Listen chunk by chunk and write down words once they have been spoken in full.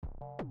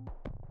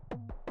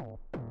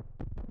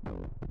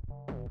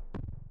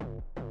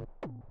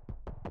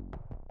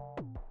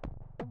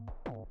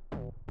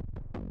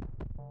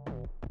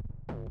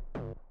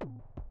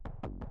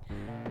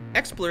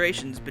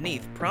Explorations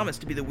beneath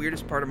promised to be the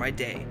weirdest part of my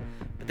day,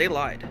 but they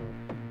lied.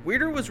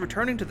 Weirder was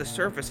returning to the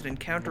surface and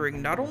encountering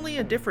not only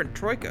a different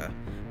troika,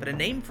 but a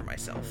name for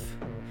myself.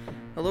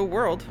 Hello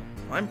world,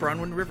 I'm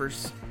Bronwyn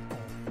Rivers.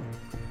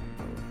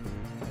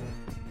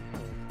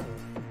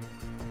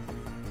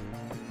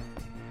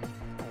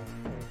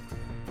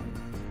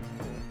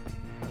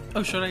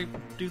 Oh, should I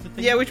do the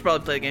thing? Yeah, we should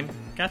probably play a game.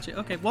 Gotcha.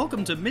 Okay,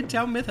 welcome to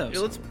Midtown Mythos.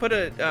 Yeah, let's put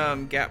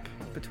a gap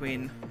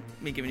between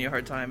me giving you a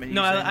hard time and you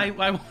No,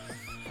 saying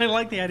I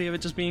like the idea of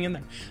it just being in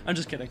there. I'm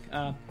just kidding.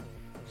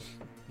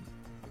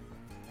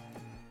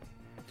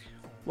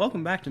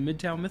 Welcome back to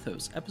Midtown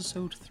Mythos,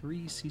 Episode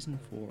 3, Season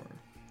 4.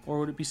 Or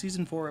would it be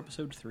Season 4,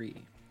 Episode 3?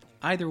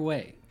 Either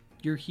way,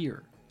 you're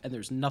here, and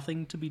there's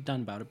nothing to be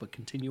done about it but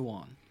continue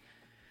on.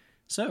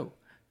 So,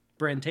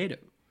 Brantato,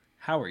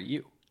 how are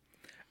you?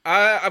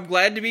 I'm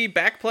glad to be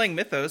back playing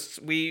Mythos.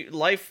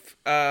 Life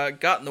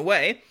got in the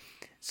way,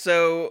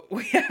 so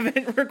we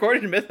haven't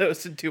recorded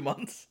Mythos in 2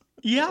 months.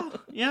 Yeah.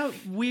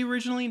 We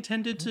originally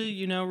intended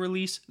to,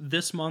 release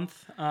this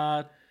month,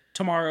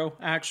 tomorrow,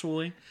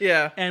 actually.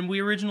 Yeah. And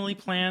we originally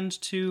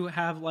planned to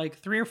have like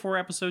 3 or 4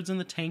 episodes in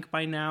the tank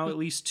by now, at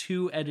least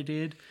 2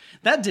 edited.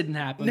 That didn't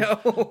happen.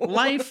 No.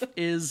 Life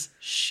is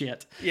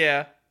shit.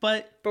 Yeah.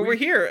 But we're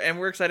here, and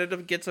we're excited to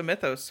get some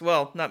Mythos.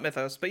 Well, not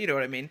Mythos, but you know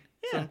what I mean.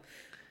 Yeah.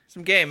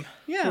 Some game.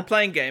 Yeah. We're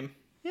playing game.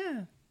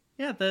 Yeah.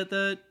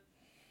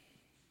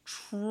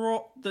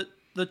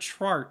 The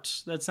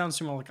chart. That sounds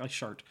too more like a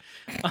chart.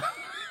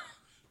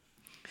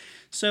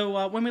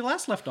 So when we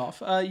last left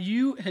off,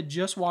 you had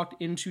just walked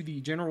into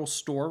the general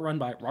store run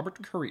by Robert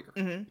Courier.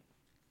 Mm-hmm.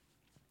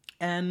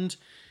 And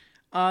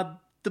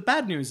the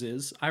bad news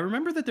is, I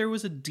remember that there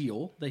was a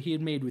deal that he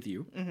had made with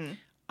you. Mm-hmm.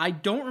 I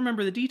don't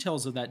remember the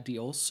details of that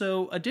deal.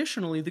 So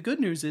additionally, the good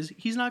news is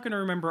he's not going to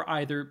remember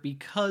either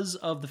because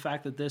of the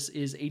fact that this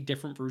is a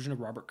different version of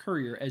Robert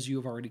Courier, as you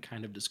have already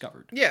kind of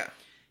discovered. Yeah.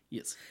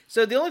 Yes.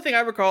 So the only thing I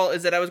recall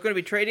is that I was going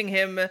to be trading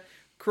him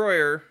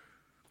Kruer,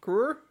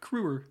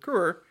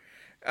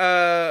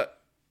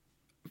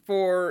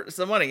 for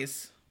some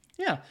monies.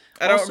 Yeah.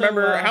 I don't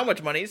remember how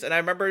much monies, and I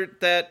remember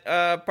that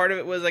part of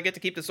it was I get to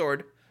keep the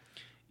sword.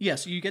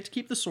 Yes, you get to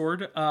keep the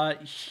sword.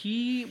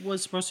 He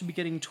was supposed to be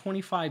getting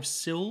 25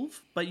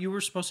 silv, but you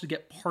were supposed to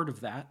get part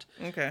of that.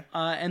 Okay.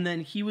 And then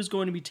he was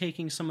going to be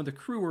taking some of the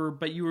Kruer,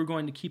 but you were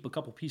going to keep a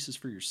couple pieces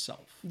for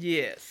yourself.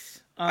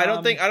 Yes. I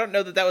don't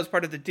know that was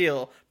part of the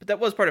deal, but that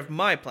was part of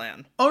my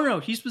plan. Oh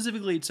no, he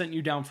specifically had sent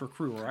you down for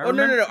Kruer.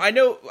 No. I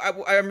know.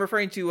 I'm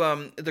referring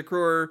to the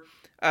Kruer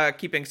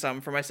keeping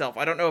some for myself.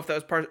 I don't know if that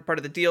was part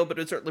of the deal, but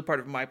it was certainly part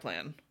of my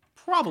plan.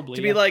 Probably.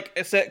 To be like,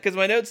 because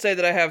my notes say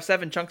that I have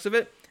 7 chunks of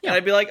it. Yeah. And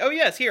I'd be like, oh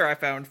yes, here, I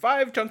found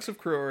 5 chunks of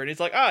Kruer. And he's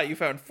like, you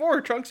found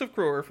 4 chunks of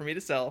Kruer for me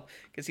to sell.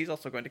 Because he's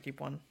also going to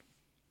keep one.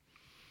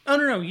 Oh,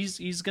 no,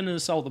 he's going to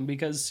sell them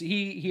because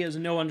he has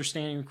no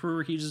understanding of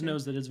Kruer. He just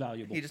knows that it's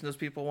valuable. He just knows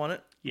people want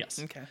it? Yes.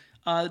 Okay.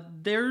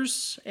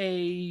 There's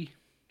not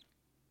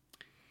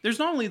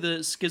only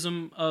the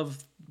schism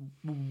of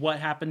what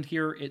happened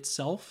here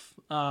itself,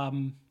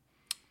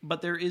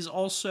 but there is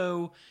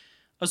also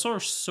a sort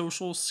of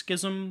social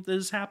schism that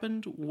has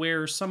happened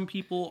where some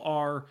people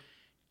are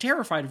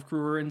terrified of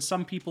Kruer and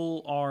some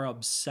people are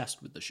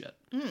obsessed with the shit.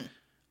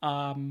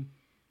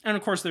 And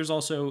of course, there's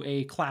also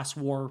a class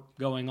war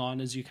going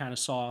on, as you kind of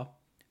saw,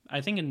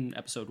 I think in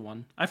episode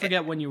 1. I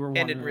forget when you were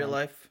wandering And in real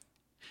life.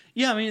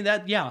 Yeah, I mean,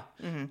 yeah.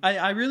 Mm-hmm.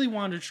 I really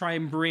wanted to try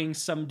and bring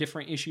some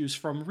different issues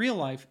from real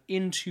life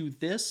into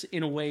this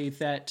in a way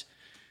that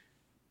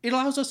it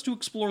allows us to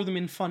explore them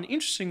in fun,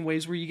 interesting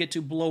ways where you get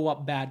to blow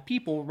up bad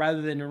people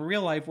rather than in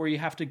real life where you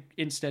have to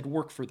instead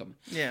work for them.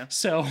 Yeah.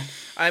 So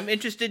I'm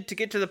interested to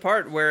get to the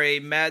part where a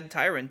mad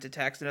tyrant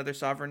attacks another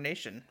sovereign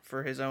nation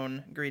for his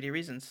own greedy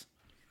reasons.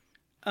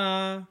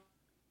 I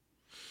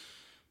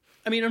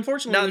mean,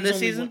 unfortunately, not in this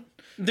season.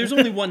 There's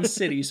only one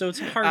city, so it's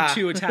hard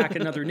to attack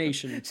another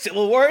nation.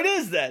 Civil War it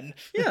is then.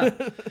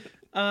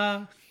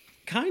 Yeah.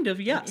 Kind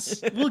of,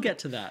 yes. We'll get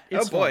to that.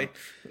 It's boy.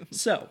 Fun.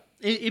 So,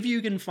 if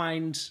you can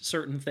find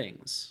certain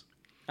things.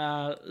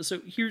 So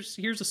here's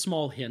a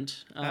small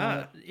hint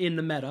in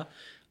the meta.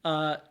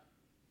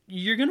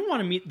 You're going to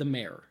want to meet the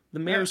mayor. The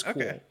mayor's cool.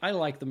 Okay. I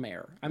like the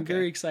mayor. I'm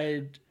very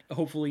excited,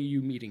 hopefully,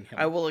 you meeting him.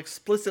 I will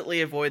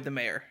explicitly avoid the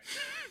mayor,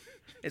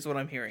 is what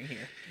I'm hearing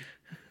here.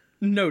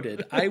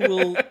 Noted. I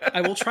will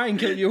try and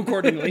kill you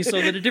accordingly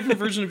so that a different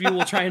version of you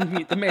will try and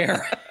meet the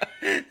mayor.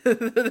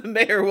 The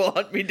mayor will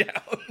hunt me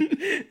down.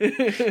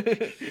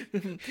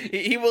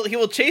 he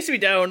will chase me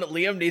down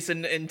Liam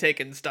Neeson in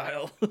Taken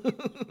style.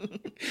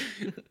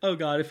 Oh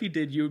god, if he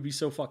did, you would be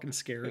so fucking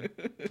scared.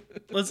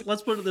 Let's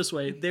put it this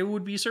way. There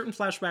would be certain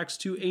flashbacks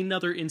to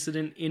another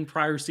incident in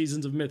prior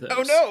seasons of Mythos.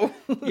 Oh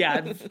no.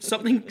 Yeah,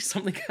 something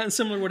kind of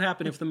similar would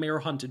happen if the mayor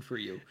hunted for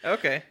you.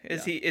 Okay.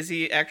 Is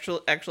he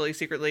actually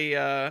secretly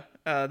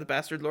the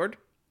Bastard Lord?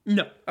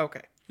 No.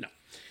 Okay. No.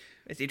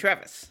 Is he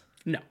Travis?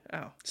 No.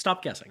 Oh.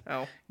 Stop guessing.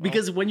 Oh.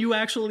 Because when you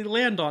actually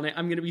land on it,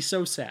 I'm going to be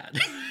so sad.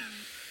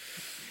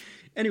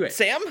 Anyway.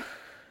 Sam?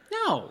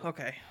 No.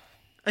 Okay.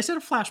 I said a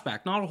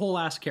flashback, not a whole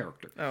ass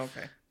character. Oh,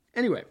 okay.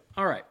 Anyway,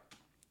 all right.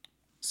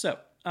 So,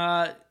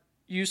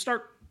 you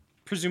start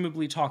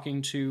presumably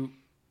talking to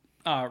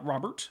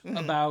Robert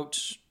about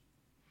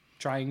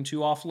trying to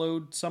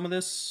offload some of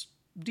this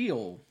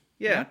deal.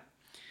 Yeah.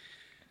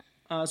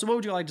 So what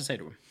would you like to say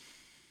to him?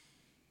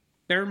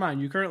 Bear in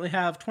mind, you currently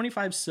have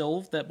 25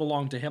 silv that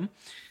belong to him,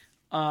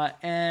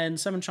 and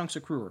 7 chunks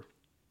of Kruger.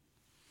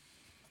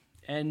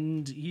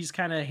 And he's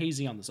kind of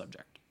hazy on the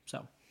subject,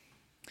 so.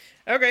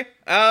 Okay.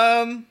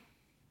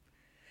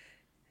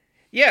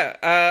 Yeah,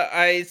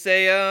 I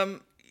say,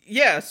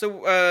 yeah,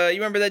 so, you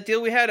remember that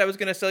deal we had? I was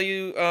gonna sell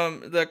you,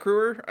 the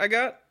Kruger I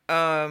got,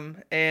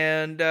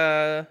 and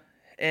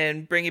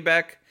bring you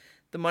back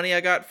the money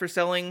I got for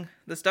selling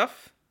the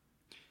stuff.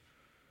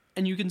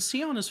 And you can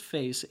see on his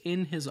face,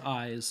 in his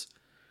eyes,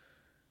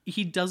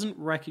 he doesn't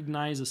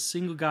recognize a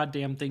single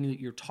goddamn thing that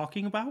you're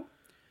talking about.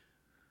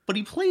 But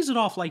he plays it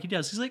off like he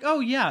does. He's like, oh,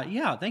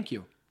 yeah, thank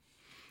you.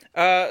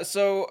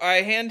 So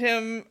I hand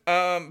him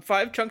 5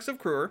 chunks of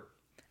Kruger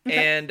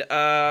and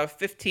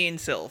 15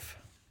 silv.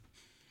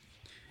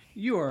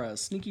 You are a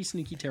sneaky,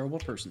 sneaky, terrible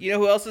person. You know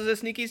who else is a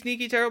sneaky,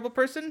 sneaky, terrible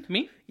person?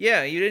 Me?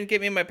 Yeah, you didn't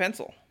give me my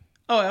pencil.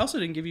 Oh, I also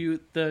didn't give you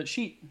the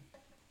sheet.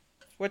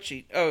 What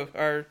sheet? Oh,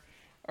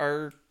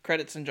 our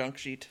credits and junk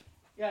sheet.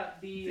 Yeah,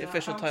 the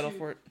official title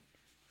for it.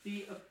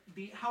 The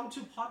how to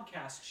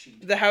podcast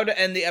sheet. The how to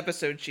end the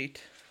episode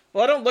sheet.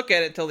 Well, I don't look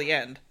at it till the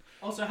end.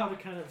 Also, how to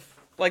kind of...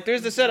 Like,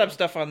 there's the setup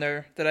stuff on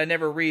there that I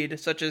never read,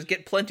 such as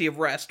get plenty of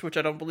rest, which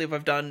I don't believe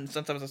I've done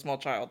since I was a small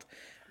child.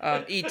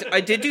 Eat.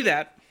 I did do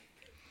that.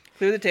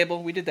 Clear the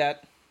table. We did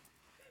that.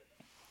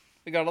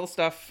 We got all the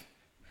stuff.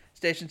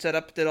 Station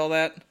setup. Did all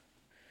that.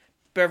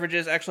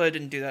 Beverages. Actually, I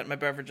didn't do that. My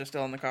beverage is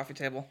still on the coffee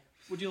table.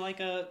 Would you like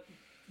a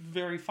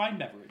very fine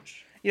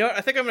beverage? You know what?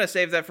 I think I'm going to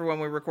save that for when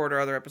we record our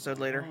other episode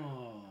later.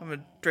 Oh. I'm going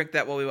to drink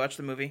that while we watch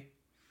the movie.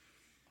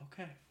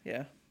 Okay.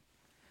 Yeah.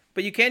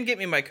 But you can get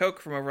me my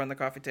Coke from over on the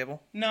coffee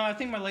table. No, I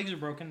think my legs are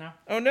broken now.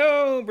 Oh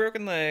no,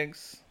 broken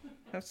legs.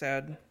 How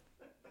sad.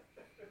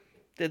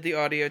 Did the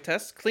audio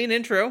test. Clean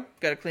intro.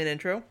 Got a clean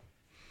intro.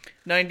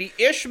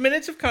 90-ish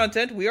minutes of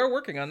content. We are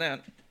working on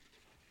that.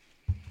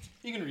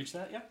 You can reach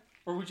that, yeah?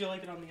 Or would you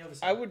like it on the other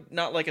side? I would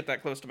not like it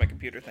that close to my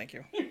computer, thank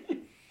you.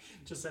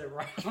 Just say it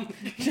right on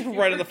the keyboard.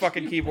 Right on the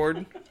fucking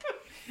keyboard.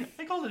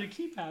 I called it a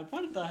keypad.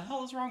 What the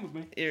hell is wrong with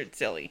me? You're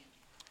silly.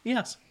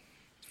 Yes.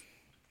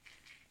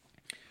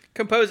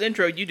 Compose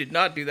intro, you did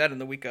not do that in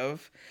the week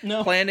of.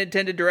 No. Plan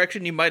intended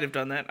direction, you might have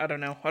done that. I don't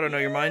know. I don't know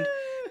your mind.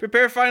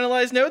 Prepare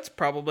finalized notes,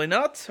 probably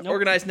not. Nope.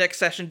 Organize next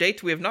session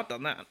date, we have not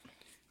done that.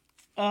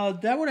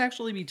 That would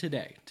actually be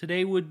today.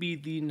 Today would be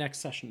the next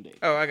session date.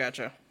 Oh, I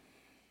gotcha.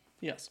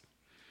 Yes.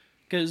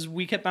 Because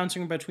we kept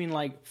bouncing between,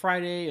 like,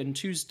 Friday and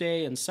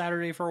Tuesday and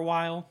Saturday for a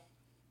while.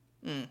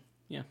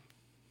 Yeah. I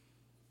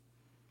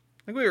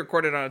think we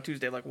recorded on a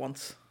Tuesday, like,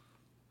 once.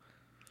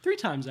 3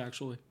 times,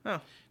 actually. Oh.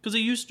 Because it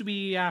used to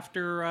be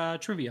after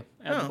trivia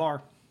at the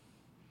bar.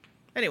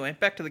 Anyway,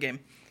 back to the game.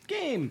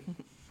 Game!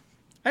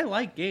 I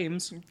like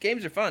games.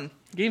 Games are fun.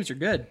 Games are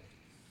good.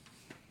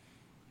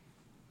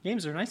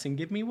 Games are nice and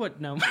give me what?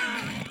 No.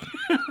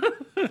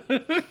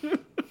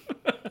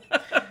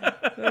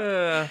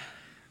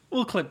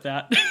 We'll clip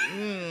that.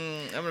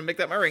 I'm going to make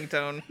that my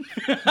ringtone.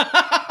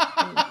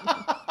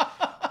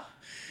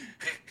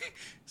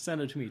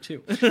 Send it to me,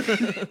 too.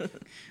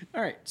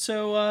 All right,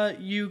 so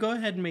you go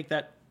ahead and make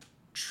that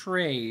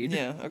trade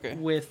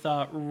with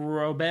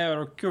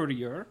Robert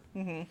Courier.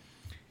 Mm-hmm.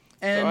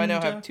 And, so I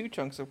now have 2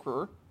 chunks of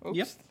Kruger. Oops,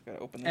 yep. Gotta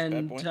open this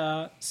bad boy.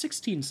 And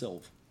 16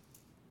 silv.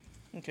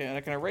 Okay, and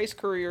I can erase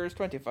Courier's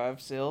 25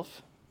 silv.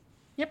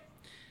 Yep.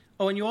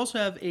 Oh, and you also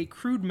have a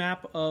crude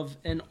map of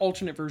an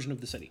alternate version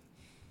of the city.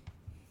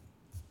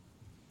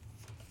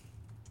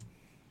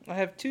 I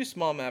have 2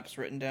 small maps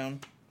written down.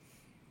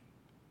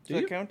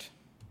 Does that count?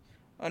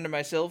 Under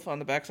my silv on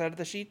the backside of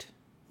the sheet?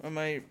 On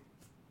my...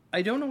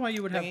 I don't know why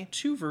you would have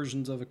 2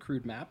 versions of a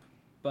crude map,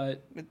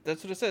 but...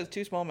 That's what it says,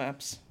 2 small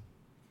maps.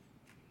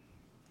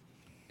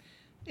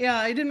 Yeah,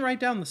 I didn't write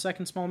down the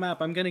second small map.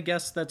 I'm going to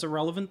guess that's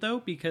irrelevant, though,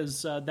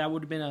 because that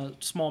would have been a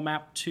small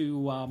map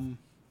to...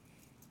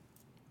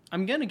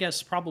 I'm going to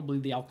guess probably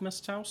the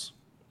alchemist's house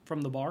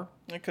from the bar.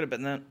 It could have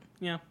been that.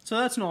 Yeah, so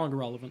that's no longer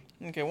relevant.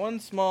 Okay,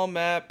 1 small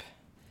map...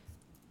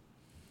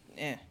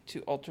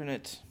 to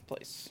alternate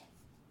place.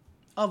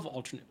 Of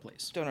alternate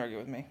place. Don't argue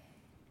with me.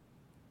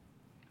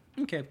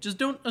 Okay, just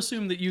don't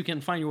assume that you can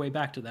find your way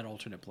back to that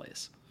alternate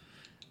place.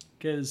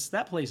 Because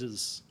that place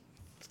is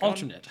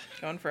alternate.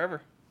 It's gone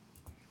forever.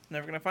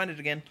 Never gonna find it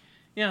again.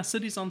 Yeah,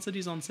 cities on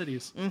cities on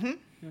cities. Mm-hmm.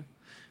 Yeah.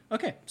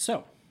 Okay,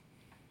 so.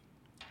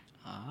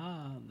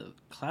 The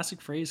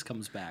classic phrase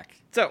comes back.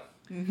 So.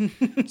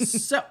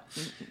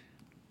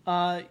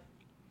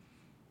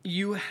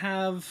 You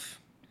have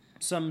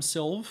some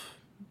silv,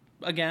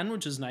 again,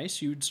 which is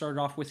nice. You'd started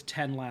off with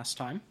 10 last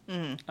time.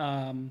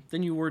 Mm-hmm.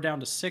 Then you were down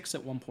to 6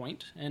 at one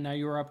point, and now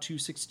you're up to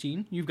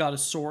 16. You've got a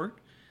sword.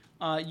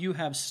 You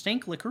have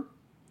stank liquor.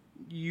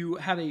 You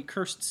have a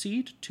cursed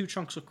seed, 2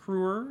 chunks of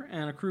Kruger,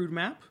 and a crude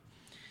map.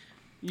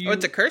 Oh,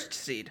 it's a cursed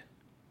seed.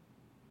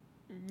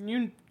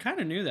 You kind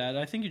of knew that.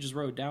 I think you just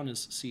wrote it down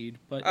as seed,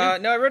 but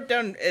No, I wrote it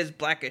down as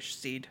blackish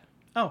seed.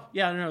 oh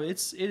yeah, no,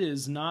 it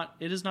is not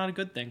a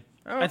good thing.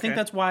 Oh, I think okay.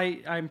 that's why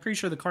I'm pretty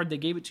sure the card they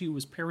gave it to you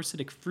was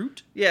parasitic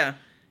fruit. Yeah,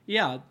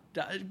 Yeah,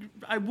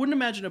 I wouldn't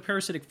imagine a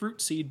parasitic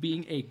fruit seed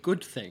being a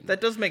good thing. that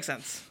does make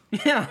sense.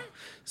 Yeah,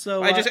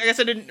 so I guess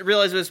I didn't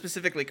realize it was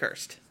specifically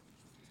cursed.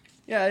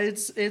 yeah,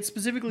 it's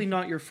specifically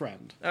not your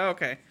friend. Oh,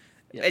 okay.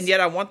 Yes. And yet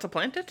I want to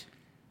plant it?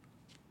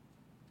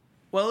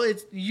 Well,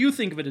 you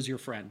think of it as your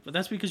friend, but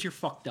that's because you're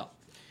fucked up.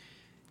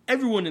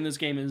 Everyone in this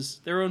game is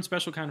their own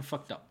special kind of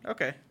fucked up.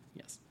 Okay.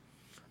 Yes.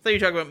 I thought you were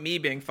talking about me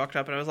being fucked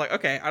up, and I was like,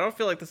 okay, I don't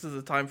feel like this is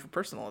the time for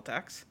personal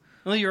attacks.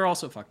 Well, you're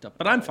also fucked up,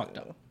 but I'm fucked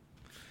up.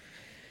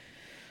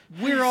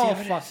 We're all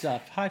fucked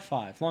up. High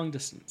five, long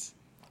distance.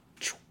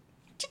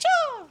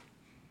 Cha-cha!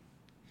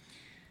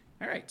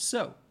 All right,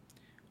 so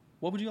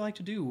what would you like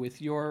to do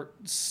with your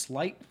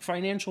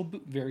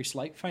very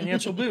slight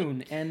financial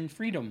boon and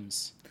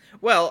freedoms?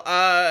 Well,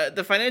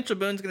 the financial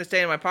boon's going to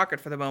stay in my pocket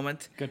for the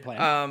moment. Good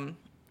plan.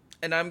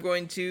 And I'm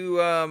going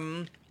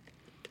to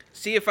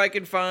see if I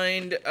can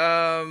find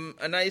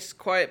a nice,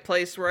 quiet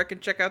place where I can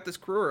check out this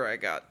Kruger I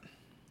got.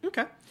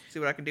 Okay. See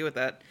what I can do with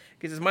that.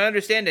 Because it's my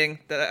understanding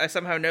that I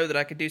somehow know that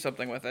I could do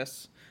something with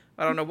this.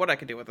 I don't know what I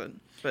could do with it,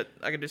 but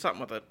I could do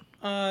something with it.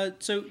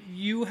 So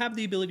you have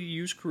the ability to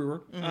use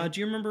Kruger. Do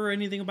you remember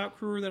anything about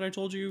Kruger that I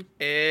told you?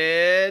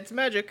 It's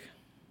magic.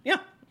 Yeah,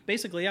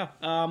 basically, yeah.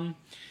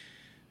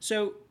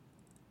 So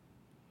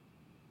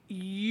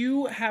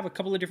you have a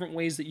couple of different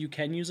ways that you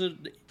can use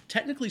it.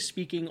 Technically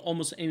speaking,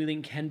 almost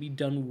anything can be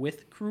done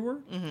with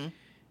Kruger. Mm-hmm.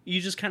 You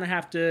just kind of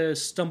have to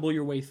stumble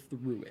your way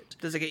through it.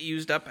 Does it get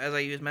used up as I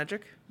use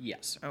magic?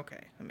 Yes. Okay,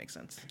 that makes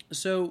sense.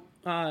 So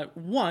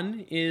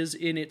one is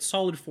in its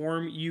solid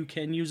form, you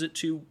can use it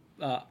to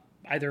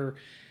either,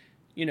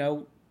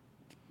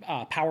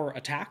 power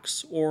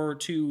attacks or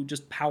to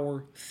just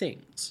power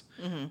things.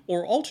 Mm-hmm.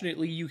 Or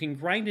alternately, you can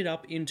grind it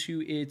up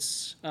into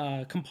its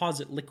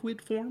composite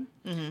liquid form,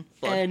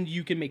 and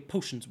you can make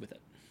potions with it.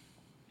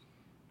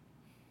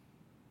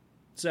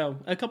 So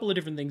a couple of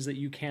different things that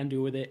you can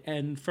do with it,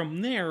 and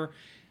from there,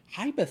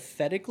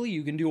 hypothetically,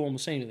 you can do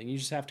almost anything. You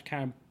just have to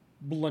kind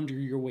of blunder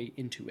your way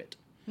into it.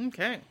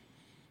 Okay.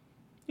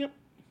 Yep.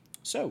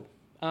 So,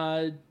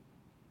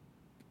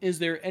 is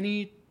there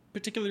any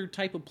particular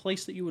type of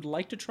place that you would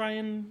like to try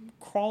and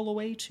crawl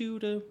away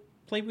to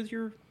play with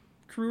your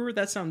Kruger?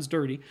 That sounds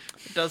dirty.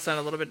 It does sound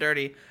a little bit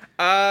dirty.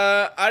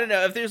 I don't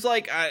know if there's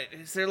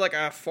is there like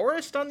a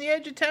forest on the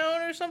edge of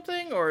town or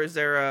something, or is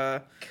there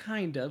a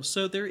Kind of.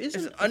 So there is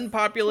an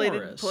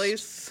unpopulated forest.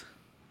 place?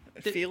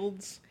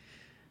 Fields?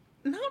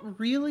 Not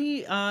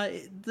really.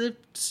 The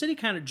city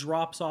kind of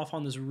drops off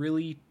on this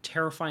really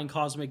terrifying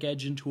cosmic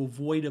edge into a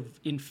void of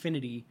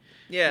infinity.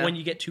 Yeah. When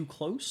you get too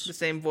close. The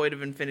same void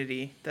of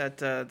infinity that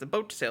the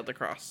boat sailed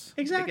across.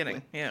 Exactly. At the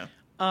beginning. Yeah.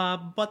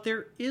 But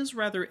there is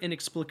rather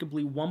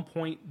inexplicably one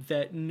point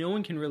that no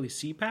one can really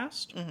see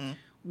past,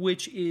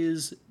 which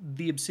is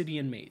the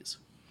Obsidian Maze.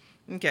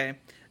 Okay.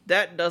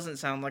 That doesn't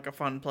sound like a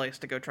fun place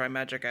to go try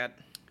magic at.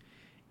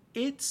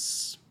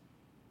 It's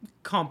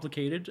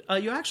complicated.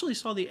 You actually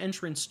saw the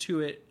entrance to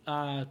it,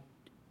 I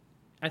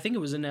think it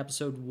was in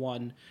episode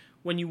 1,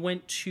 when you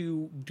went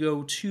to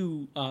go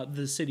to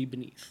the city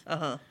beneath.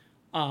 Uh-huh.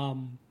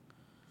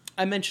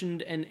 I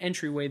mentioned an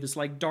entryway, this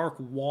like dark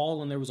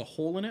wall, and there was a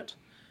hole in it.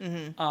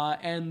 Mm-hmm.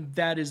 And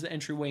that is the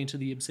entryway into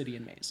the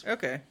Obsidian Maze.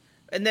 Okay.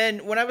 And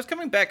then when I was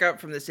coming back up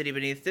from the city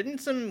beneath, didn't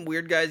some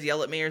weird guys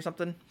yell at me or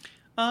something?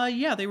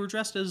 Yeah, they were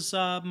dressed as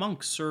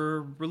monks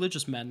or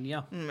religious men,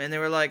 yeah. And they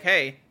were like,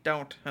 hey,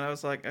 don't. And I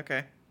was like,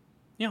 okay.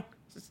 Yeah.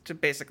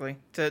 Basically,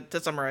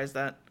 to summarize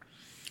that.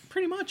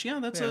 Pretty much,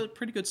 yeah. That's a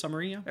pretty good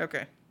summary, yeah.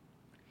 Okay.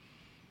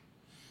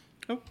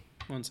 Oh,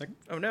 1 second.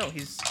 Oh no,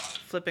 he's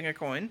flipping a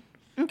coin.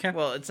 Okay.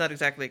 Well, it's not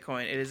exactly a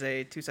coin. It is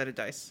a two-sided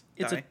die.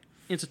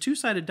 It's a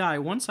two-sided die.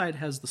 One side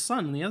has the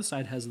sun and the other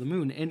side has the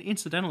moon. And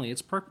incidentally,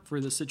 it's perfect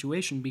for this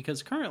situation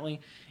because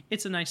currently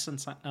it's a nice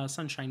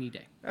sunshiny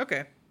day.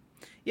 Okay.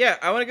 Yeah,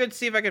 I want to go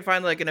see if I can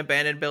find like an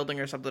abandoned building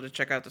or something to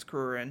check out this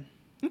Kruger in.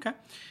 Okay.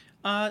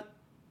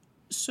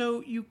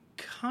 So you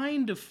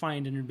kind of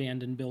find an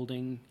abandoned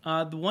building.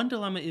 The one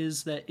dilemma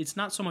is that it's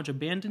not so much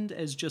abandoned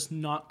as just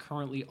not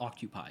currently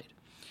occupied.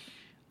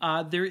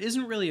 There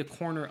isn't really a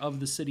corner of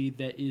the city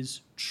that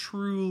is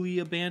truly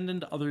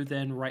abandoned other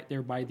than right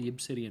there by the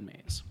Obsidian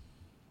Maze.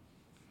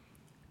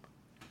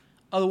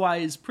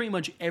 Otherwise, pretty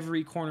much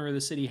every corner of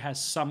the city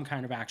has some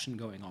kind of action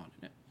going on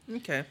in it.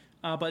 Okay.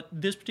 But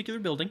this particular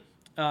building,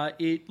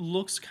 it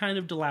looks kind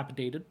of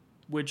dilapidated,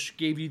 which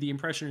gave you the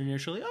impression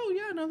initially, oh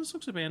yeah, no, this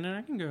looks abandoned,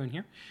 I can go in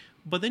here.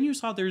 But then you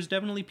saw there's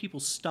definitely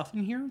people's stuff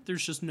in here,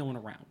 there's just no one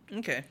around.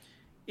 Okay.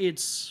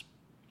 It's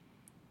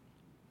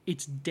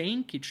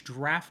dank, it's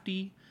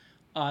drafty.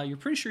 You're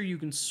pretty sure you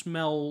can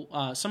smell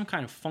some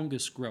kind of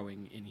fungus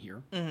growing in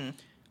here.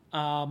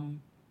 Mm-hmm.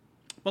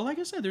 But like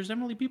I said, there's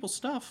definitely people's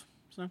stuff.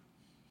 So.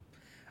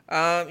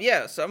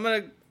 Yeah. So I'm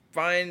gonna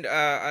find.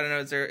 I don't know.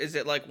 Is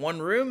it like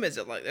one room? Is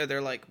it like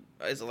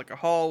a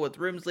hall with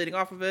rooms leading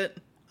off of it?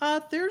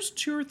 There's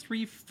 2 or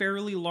 3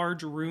 fairly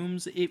large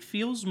rooms. It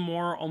feels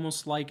more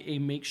almost like a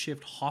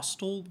makeshift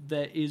hostel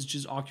that is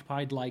just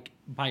occupied like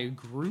by a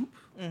group.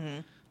 Mm-hmm.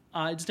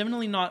 It's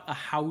definitely not a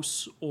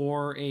house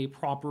or a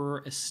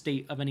proper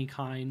estate of any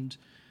kind.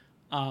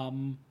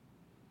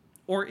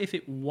 Or if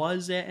it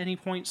was at any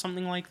point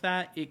something like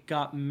that, it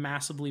got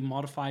massively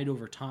modified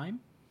over time.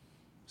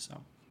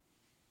 So.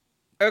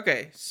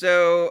 Okay,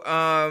 so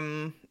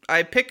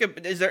I pick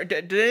up. Is there?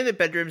 Did any of the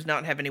bedrooms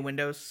not have any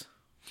windows?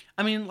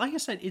 I mean, like I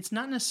said, it's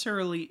not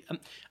necessarily.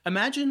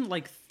 Imagine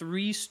like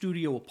 3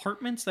 studio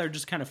apartments that are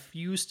just kind of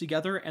fused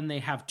together, and they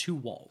have 2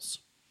 walls.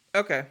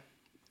 Okay.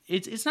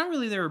 It's not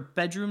really their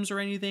bedrooms or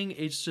anything.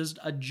 It's just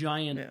a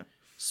giant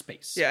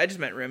space. Yeah, I just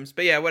meant rooms,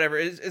 but yeah, whatever.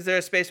 Is there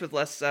a space with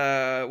less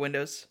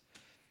windows?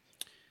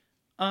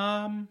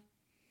 I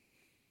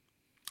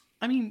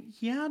mean,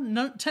 yeah,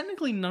 no,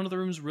 technically none of the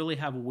rooms really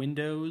have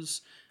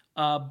windows,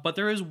 but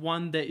there is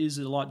one that is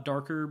a lot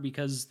darker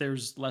because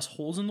there's less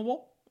holes in the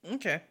wall.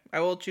 Okay,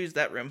 I will choose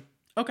that room.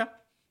 Okay.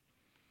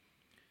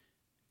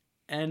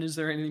 And is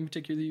there anything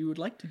particular you would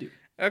like to do?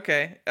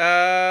 Okay,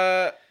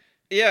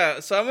 yeah,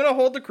 so I'm gonna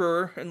hold the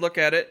cruiser and look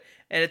at it,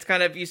 and it's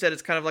kind of, you said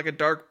it's kind of like a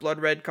dark blood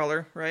red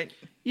color, right?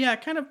 Yeah,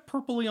 kind of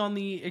purpley on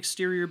the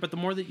exterior, but the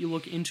more that you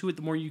look into it,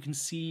 the more you can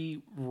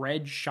see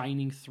red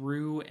shining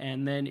through,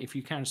 and then if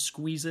you kind of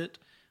squeeze it,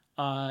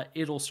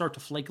 it'll start to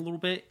flake a little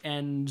bit,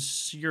 and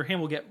your hand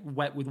will get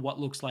wet with what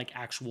looks like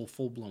actual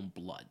full-blown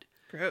blood.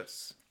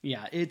 Gross.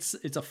 Yeah, it's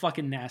a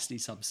fucking nasty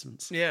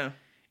substance. Yeah.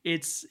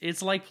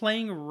 It's like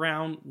playing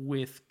around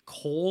with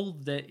coal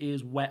that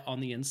is wet on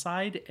the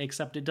inside,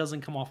 except it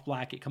doesn't come off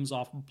black, it comes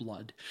off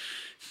blood.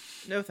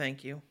 No,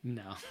 thank you.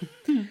 No.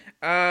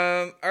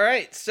 All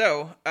right,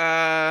 so,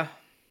 I'm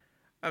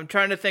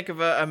trying to think of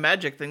a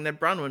magic thing that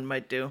Bronwyn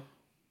might do.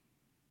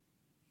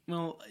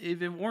 Well,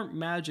 if it weren't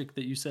magic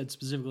that you said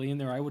specifically in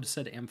there, I would have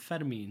said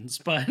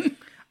amphetamines, but...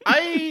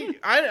 I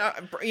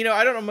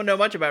don't know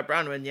much about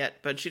Bronwyn yet,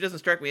 but she doesn't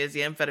strike me as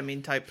the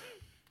amphetamine type.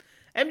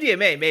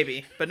 MDMA,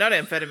 maybe, but not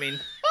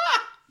amphetamine.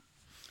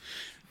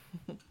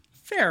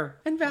 Fair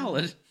and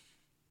valid.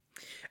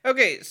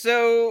 Okay,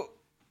 so...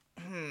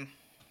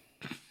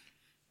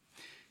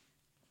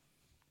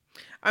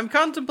 I'm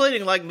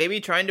contemplating, like, maybe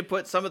trying to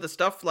put some of the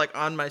stuff, like,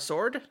 on my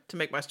sword to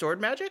make my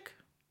sword magic.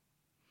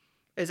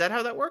 Is that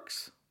how that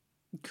works?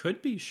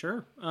 Could be,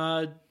 sure.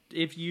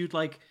 If you'd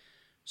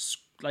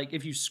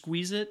if you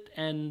squeeze it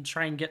and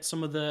try and get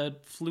some of the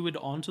fluid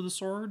onto the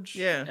sword.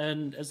 Yeah.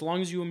 And as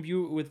long as you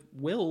imbue it with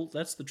will,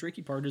 that's the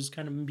tricky part, is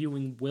kind of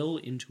imbuing will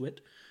into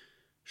it.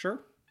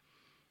 Sure.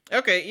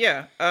 Okay,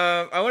 yeah.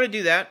 I want to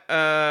do that.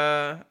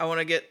 I want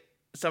to get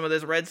some of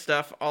this red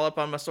stuff all up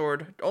on my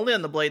sword. Only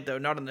on the blade, though,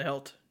 not on the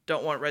hilt.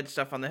 Don't want red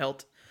stuff on the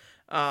hilt.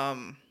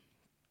 And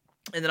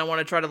then I want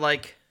to try to,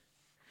 like,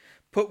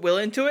 put will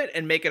into it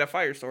and make it a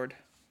fire sword.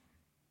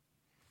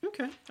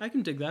 Okay, I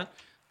can dig that.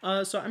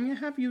 So I'm going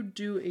to have you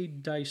do a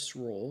dice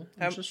roll.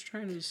 I'm just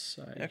trying to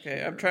decide. Okay,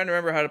 here. I'm trying to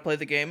remember how to play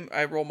the game.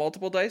 I roll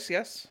multiple dice,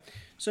 yes?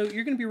 So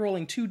you're going to be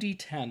rolling 2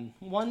 d10.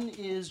 One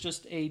is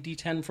just a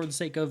d10 for the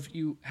sake of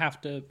you have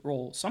to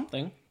roll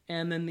something.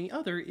 And then the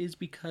other is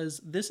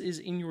because this is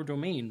in your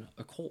domain,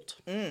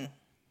 occult.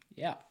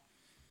 Yeah.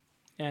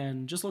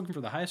 And just looking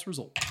for the highest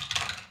result.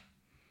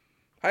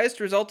 Highest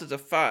result is a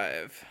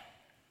 5.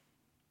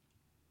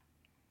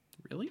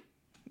 Really?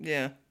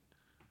 Yeah.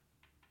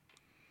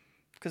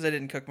 Because I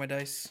didn't cook my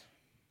dice.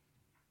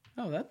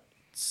 Oh, that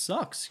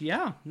sucks.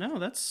 Yeah, no,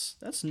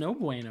 that's no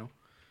bueno.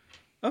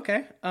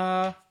 Okay,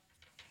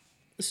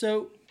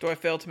 so... Do I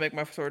fail to make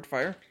my sword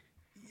fire?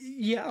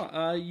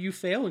 Yeah, you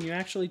fail and you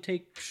actually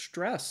take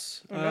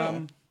stress. Oh,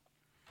 no.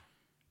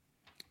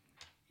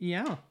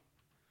 Yeah.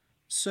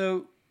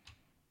 So,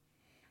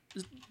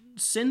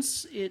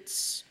 since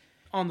it's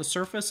on the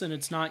surface and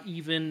it's not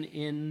even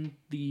in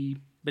the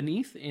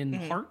beneath, in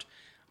heart,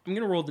 I'm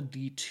going to roll the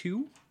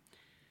D2,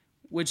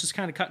 which is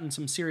kind of cutting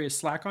some serious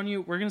slack on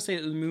you. We're going to say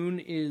that the moon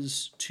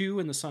is 2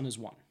 and the sun is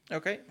 1.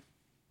 Okay.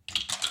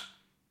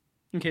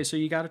 Okay, so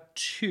you got a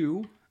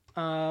 2.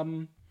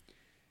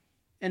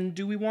 And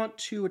do we want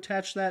to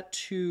attach that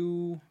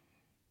to...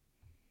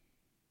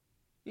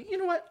 You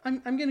know what?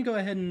 I'm going to go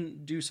ahead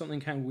and do something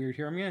kind of weird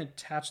here. I'm going to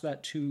attach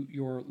that to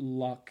your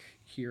luck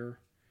here.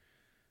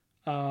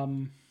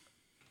 Because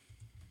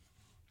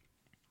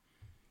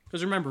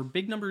remember,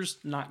 big numbers,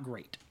 not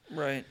great.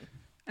 Right.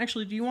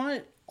 Actually, do you want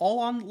it all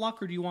on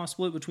luck, or do you want to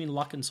split between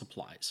luck and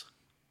supplies?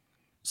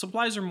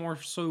 Supplies are more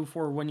so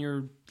for when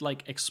you're,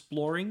 like,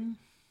 exploring.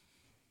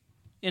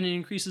 And it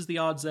increases the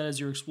odds that as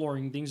you're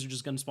exploring, things are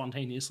just going to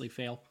spontaneously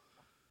fail.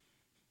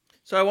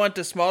 So I want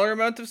a smaller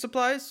amount of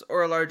supplies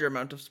or a larger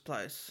amount of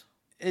supplies?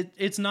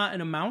 It's not an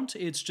amount,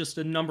 it's just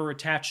a number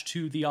attached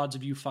to the odds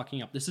of you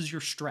fucking up. This is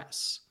your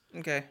stress.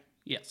 Okay.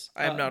 Yes.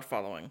 I am not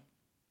following.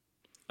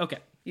 Okay.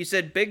 You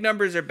said big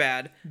numbers are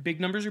bad. Big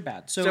numbers are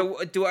bad.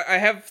 So do I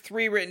have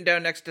 3 written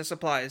down next to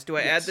supplies. Do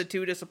I add the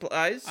 2 to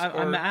supplies?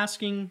 I'm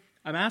asking,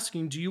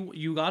 do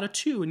you got a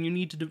 2 and you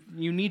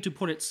need to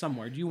put it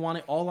somewhere. Do you want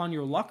it all on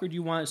your luck, or do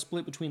you want it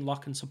split between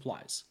luck and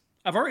supplies?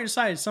 I've already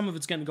decided some of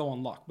it's going to go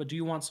on luck, but do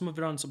you want some of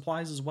it on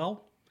supplies as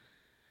well?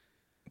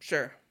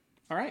 Sure.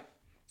 All right.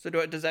 So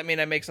does that mean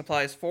I make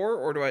supplies 4,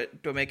 or do I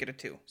make it a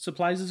 2?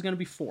 Supplies is going to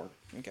be 4.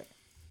 Okay.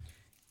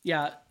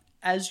 Yeah,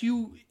 as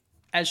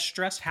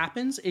stress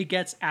happens, it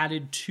gets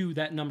added to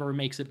that number and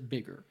makes it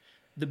bigger.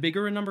 The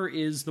bigger a number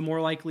is, the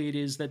more likely it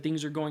is that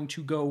things are going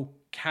to go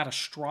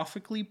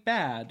catastrophically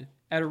bad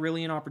at a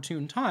really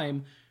inopportune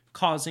time,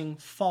 causing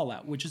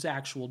fallout, which is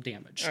actual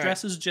damage.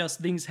 Stress is just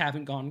things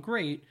haven't gone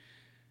great.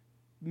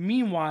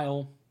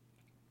 Meanwhile,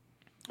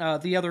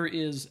 the other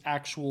is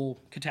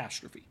actual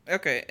catastrophe.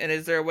 Okay, and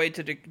is there a way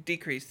to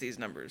decrease these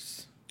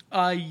numbers?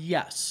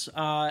 Yes.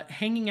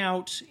 Hanging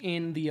out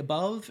in the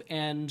above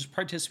and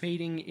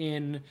participating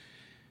in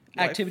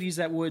activities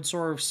that would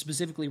sort of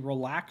specifically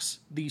relax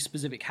the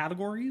specific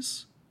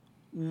categories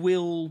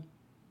will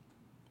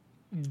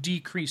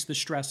decrease the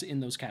stress in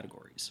those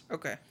categories.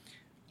 Okay.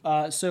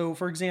 So,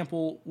 for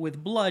example,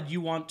 with blood, you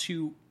want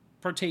to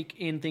partake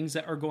in things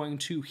that are going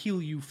to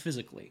heal you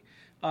physically.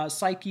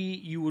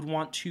 Psyche, you would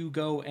want to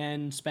go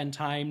and spend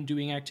time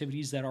doing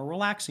activities that are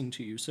relaxing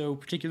to you. So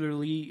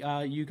particularly,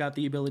 you got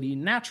the ability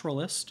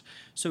Naturalist,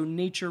 so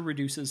nature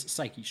reduces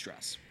psyche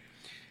stress.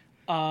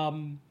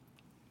 And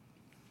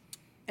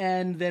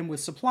then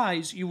with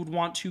supplies, you would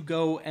want to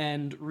go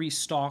and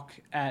restock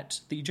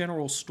at the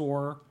general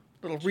store.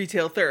 Little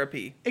retail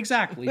therapy.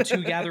 Exactly, to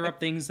gather up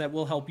things that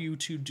will help you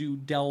to do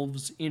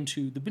delves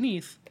into the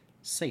beneath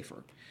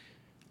safer.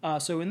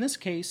 So in this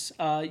case,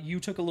 you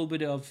took a little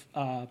bit of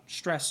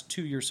stress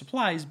to your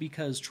supplies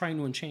because trying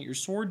to enchant your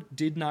sword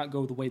did not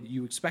go the way that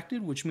you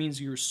expected, which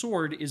means your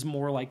sword is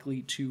more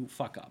likely to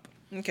fuck up.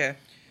 Okay.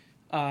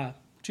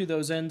 To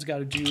those ends, got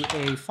to do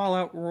a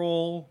fallout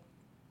roll,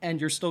 and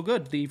you're still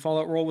good. The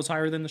fallout roll was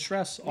higher than the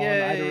stress on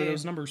either of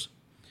those numbers.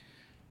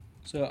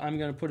 So I'm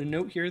going to put a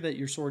note here that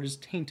your sword is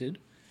tainted,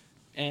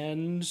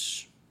 and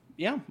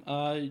yeah.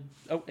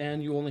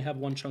 And you only have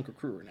 1 chunk of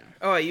Kruger now.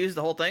 Oh, I used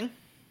the whole thing?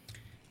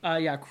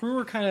 Yeah,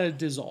 Kruger kind of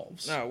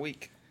dissolves. Oh,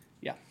 weak.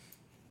 Yeah.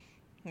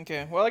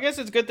 Okay, well, I guess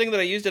it's a good thing that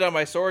I used it on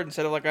my sword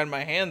instead of, like, on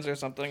my hands or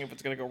something if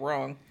it's going to go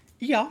wrong.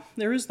 Yeah,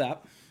 there is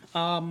that.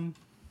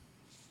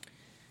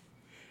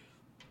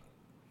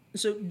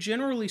 So,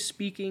 generally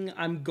speaking,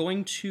 I'm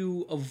going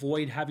to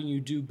avoid having you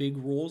do big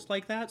rolls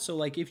like that. So,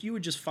 like, if you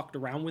had just fucked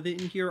around with it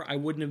in here, I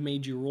wouldn't have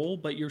made you roll,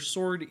 but your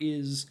sword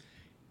is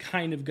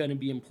kind of going to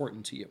be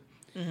important to you.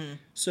 Mm-hmm.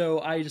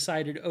 So, I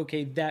decided,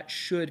 okay, that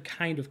should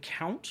kind of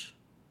count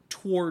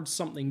towards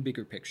something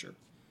bigger picture.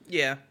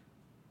 Yeah.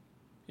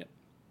 Yep.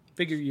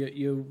 Figure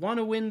you want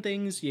to win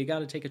things, you got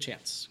to take a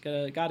chance.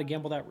 Got to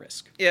gamble that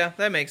risk. Yeah,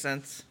 that makes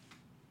sense.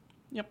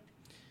 Yep.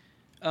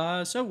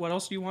 So what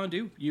else do you want to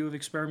do? You have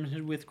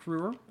experimented with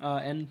Kruger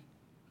and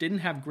didn't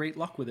have great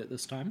luck with it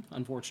this time,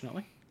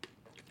 unfortunately.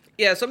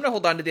 Yeah, so I'm going to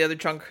hold on to the other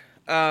chunk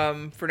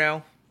for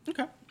now.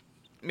 Okay.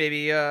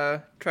 Maybe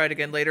try it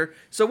again later.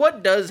 So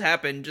what does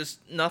happen? Just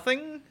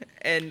nothing?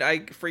 And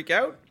I freak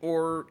out?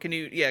 Or can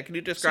you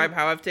describe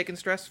how I've taken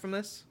stress from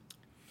this?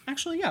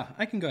 Actually, yeah,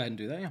 I can go ahead and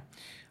do that,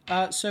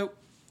 yeah. So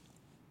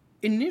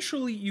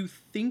initially you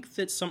think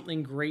that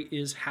something great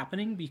is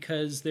happening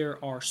because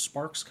there are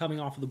sparks coming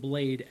off of the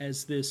blade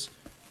as this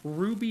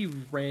ruby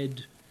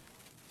red,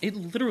 it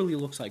literally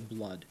looks like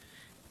blood.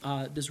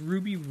 This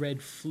ruby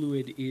red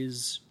fluid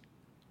is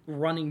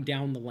running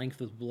down the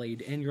length of the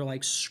blade, and you're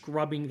like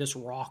scrubbing this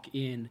rock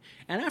in,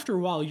 and after a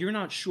while you're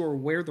not sure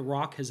where the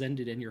rock has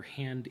ended and your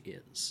hand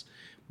is,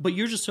 but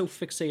you're just so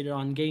fixated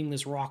on getting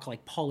this rock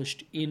like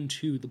polished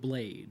into the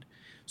blade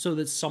so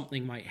that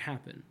something might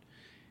happen.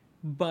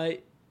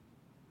 But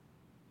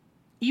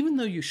even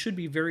though you should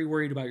be very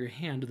worried about your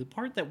hand, the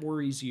part that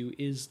worries you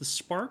is the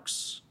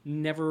sparks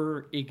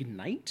never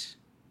ignite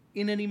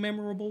in any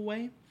memorable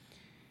way,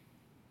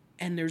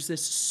 and there's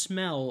this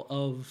smell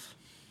of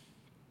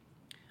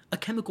a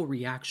chemical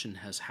reaction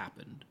has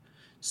happened.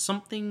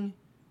 Something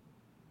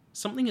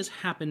has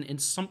happened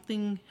and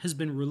something has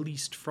been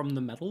released from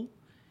the metal,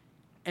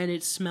 and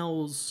it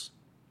smells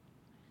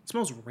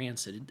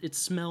rancid. It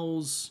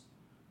smells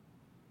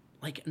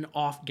like an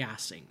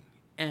off-gassing,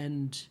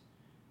 and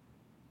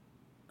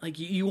like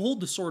you hold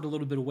the sword a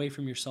little bit away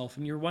from yourself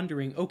and you're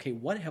wondering, okay,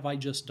 what have I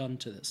just done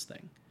to this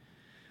thing?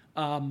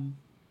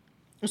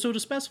 So to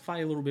specify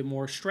a little bit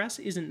more, stress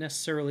isn't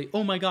necessarily,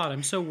 oh my god,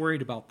 I'm so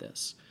worried about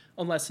this.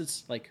 Unless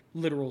it's like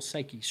literal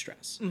psyche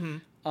stress.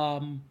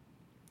 Mm-hmm.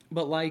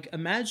 But like,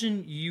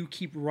 imagine you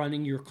keep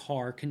running your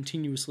car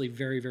continuously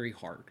very, very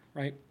hard,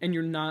 right? And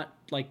you're not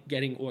like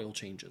getting oil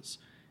changes.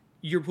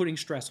 You're putting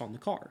stress on the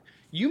car.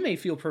 You may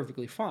feel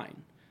perfectly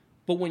fine,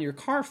 but when your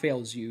car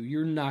fails you,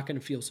 you're not going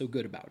to feel so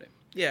good about it.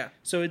 Yeah.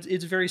 So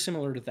it's very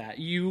similar to that.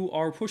 You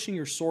are pushing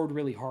your sword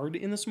really hard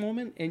in this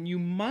moment, and you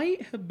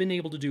might have been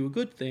able to do a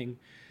good thing,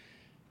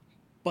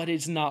 but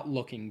it's not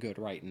looking good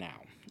right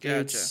now.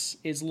 Gotcha.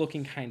 It's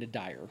looking kind of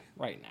dire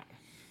right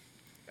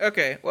now.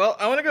 Okay, well,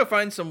 I want to go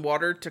find some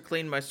water to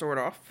clean my sword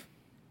off.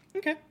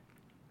 Okay.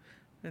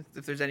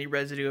 If there's any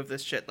residue of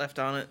this shit left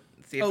on it,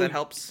 see if that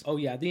helps. Oh,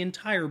 yeah. The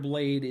entire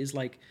blade is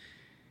like...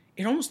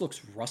 it almost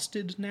looks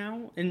rusted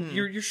now, and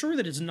you're sure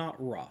that it's not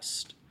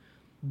rust,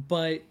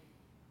 but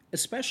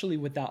especially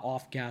with that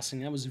off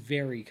gassing, that was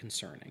very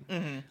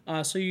concerning.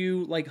 So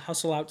you like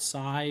hustle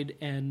outside,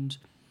 and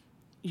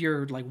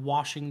you're like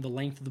washing the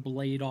length of the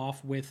blade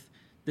off with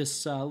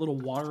this little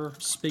water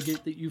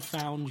spigot that you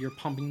found. You're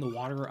pumping the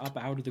water up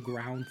out of the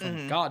ground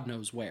from God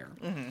knows where,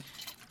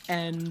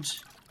 and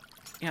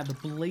yeah, the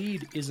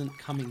blade isn't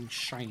coming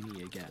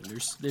shiny again.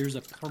 There's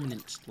a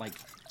permanent like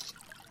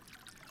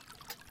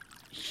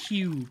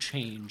hue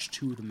change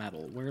to the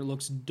metal where it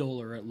looks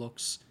duller. It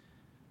looks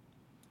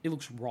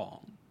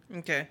wrong.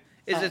 Okay.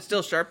 Is it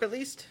still sharp at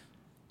least?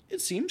 It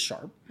seems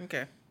sharp.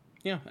 Okay.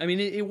 Yeah, I mean,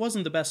 it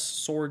wasn't the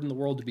best sword in the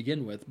world to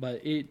begin with,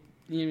 but it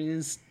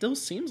still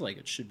seems like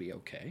it should be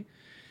okay.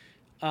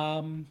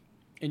 And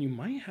you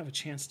might have a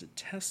chance to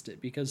test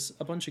it, because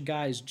a bunch of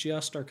guys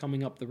just are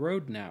coming up the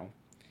road now.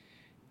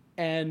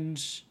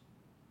 And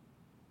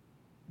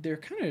they're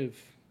kind of...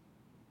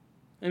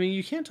 I mean,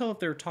 you can't tell if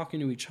they're talking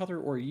to each other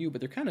or you,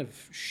 but they're kind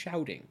of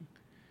shouting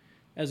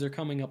as they're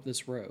coming up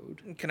this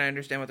road. Can I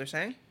understand what they're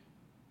saying?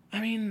 I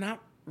mean,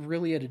 not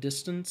really at a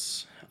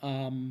distance.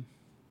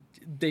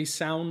 They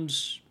sound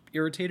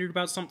irritated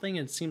about something,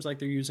 and it seems like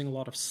they're using a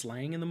lot of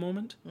slang in the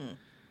moment.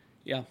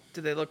 Yeah.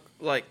 Do they look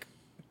like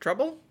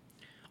trouble?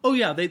 Oh,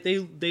 yeah,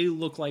 they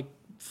look like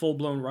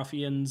full-blown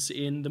ruffians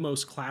in the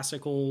most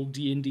classical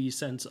D&D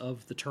sense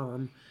of the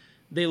term.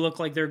 They look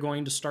like they're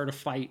going to start a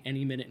fight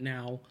any minute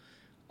now.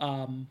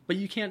 But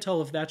you can't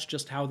tell if that's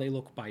just how they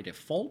look by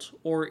default,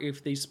 or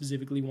if they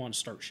specifically want to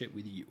start shit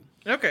with you.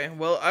 Okay,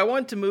 well, I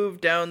want to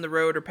move down the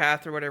road or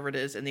path or whatever it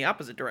is in the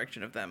opposite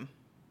direction of them.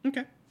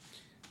 Okay.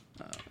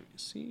 Let me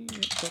see.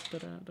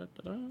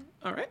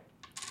 All right.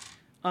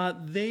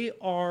 They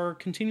are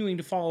continuing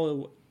to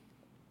follow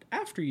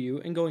after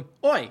you and going,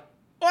 "Oi!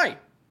 Oi!"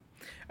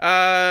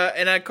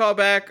 And I call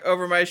back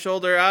over my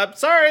shoulder, "I'm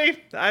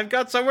sorry, I've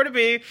got somewhere to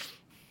be."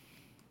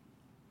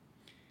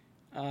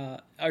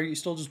 Are you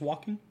still just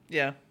walking?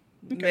 Yeah.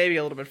 Okay. Maybe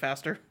a little bit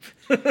faster.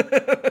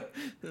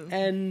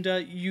 And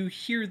you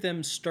hear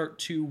them start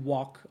to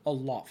walk a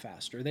lot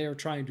faster. They are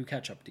trying to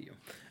catch up to you.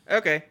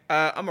 Okay,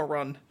 I'm gonna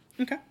run.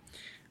 Okay.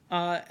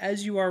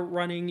 As you are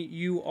running,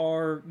 you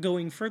are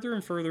going further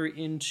and further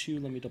into...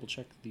 Let me double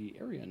check the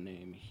area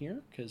name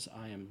here, because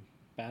I am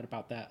bad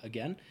about that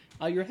again.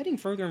 You're heading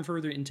further and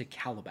further into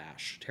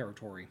Calabash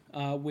territory,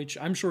 which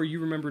I'm sure you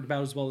remembered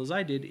about as well as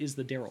I did, is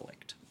the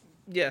derelict.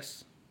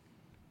 Yes.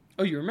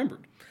 Oh, you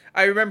remembered?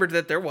 I remembered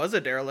that there was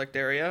a derelict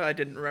area. I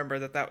didn't remember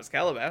that was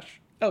Calabash.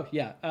 Oh,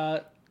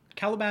 yeah.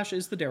 Calabash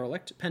is the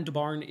derelict,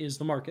 Pentabarn is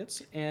the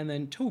markets, and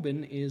then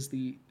Tobin is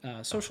the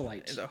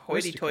socialite. The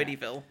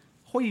hoity-toityville.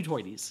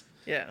 Hoity-toities.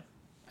 Yeah.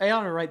 I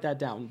ought to write that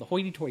down, the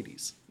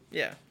hoity-toities.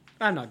 Yeah.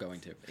 I'm not going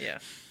to. Yeah.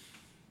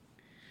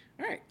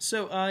 All right,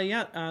 so,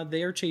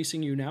 they are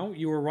chasing you now.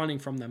 You are running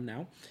from them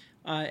now.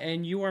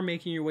 And you are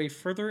making your way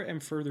further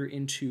and further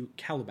into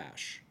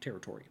Calabash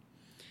territory.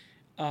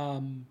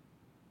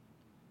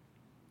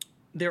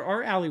 There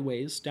are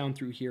alleyways down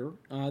through here.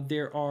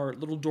 There are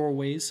little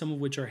doorways, some of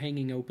which are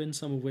hanging open,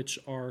 some of which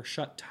are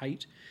shut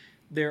tight.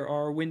 There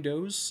are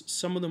windows.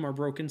 Some of them are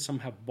broken, some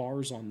have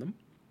bars on them.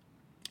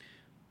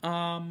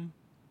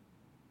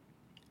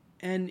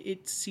 And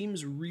it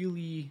seems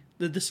really...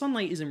 The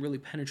sunlight isn't really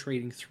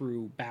penetrating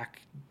through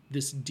back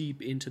this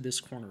deep into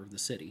this corner of the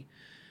city.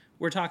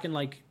 We're talking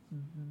like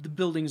the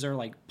buildings are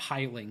like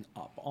piling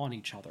up on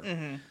each other.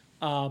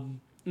 Mm-hmm.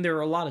 There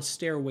are a lot of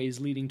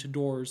stairways leading to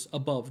doors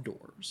above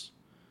doors.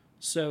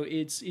 So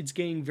it's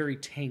getting very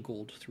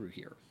tangled through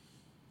here.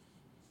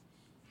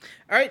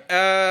 All right.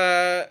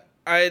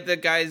 Are the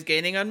guys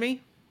gaining on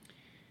me?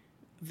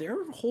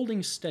 They're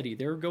holding steady.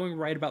 They're going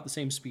right about the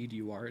same speed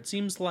you are. It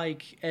seems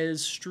like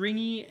as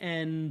stringy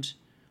and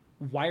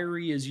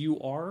wiry as you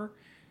are,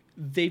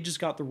 they've just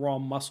got the raw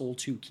muscle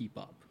to keep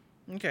up.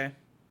 Okay.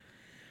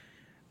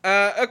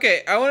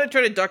 Okay, I want to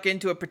try to duck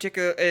into a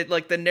particular,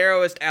 like the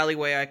narrowest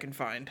alleyway I can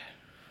find.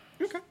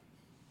 Okay.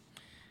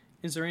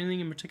 Is there anything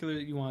in particular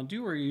that you want to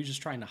do, or are you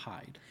just trying to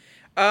hide?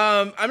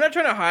 I'm not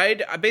trying to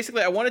hide.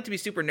 Basically, I want it to be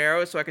super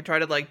narrow so I can try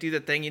to like do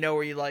the thing,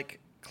 where you like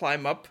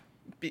climb up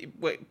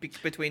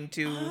between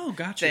two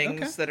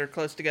things that are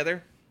close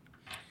together.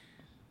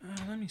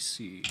 Let me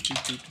see.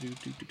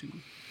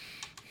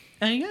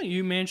 And yeah,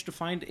 you managed to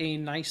find a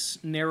nice,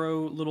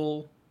 narrow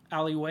little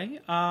alleyway.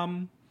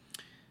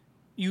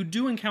 You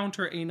do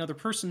encounter another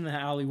person in the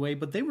alleyway,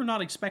 but they were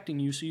not expecting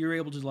you, so you're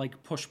able to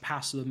like push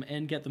past them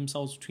and get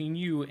themselves between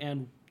you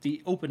and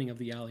the opening of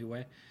the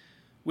alleyway,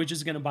 which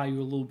is going to buy you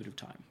a little bit of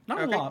time.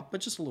 Not a lot, but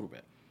just a little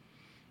bit.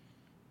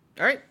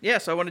 All right, yeah,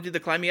 so I want to do the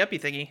climby-uppy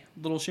thingy.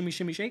 Little shimmy,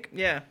 shimmy, shake?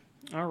 Yeah.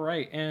 All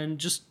right, and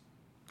just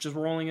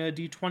rolling a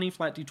d20,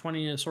 flat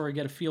d20, to sort of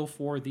get a feel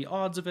for the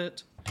odds of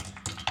it.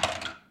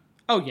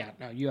 Oh, yeah,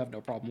 no, you have no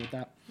problem with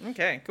that.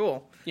 Okay,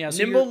 cool. Yeah,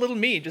 so nimble little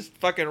me, just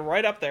fucking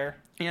right up there.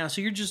 Yeah,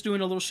 so you're just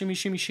doing a little shimmy,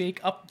 shimmy, shake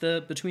up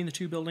between the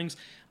two buildings.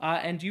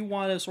 And do you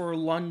want to sort of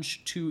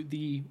lunge to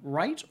the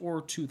right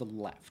or to the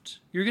left?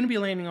 You're going to be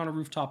landing on a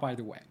rooftop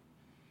either way.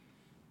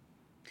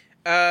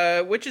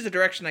 Which is the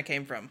direction I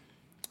came from?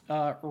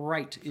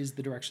 Right is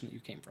the direction that you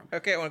came from.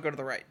 Okay, I want to go to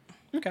the right.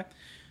 Okay.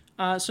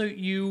 So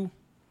you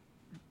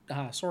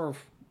sort of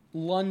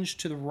lunge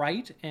to the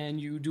right,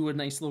 and you do a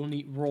nice little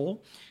neat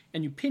roll,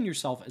 and you pin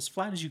yourself as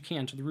flat as you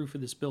can to the roof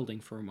of this building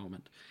for a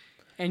moment.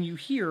 And you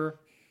hear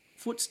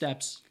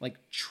footsteps like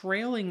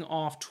trailing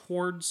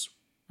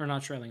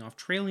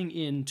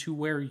in to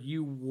where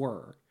you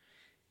were.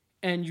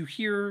 And you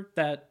hear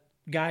that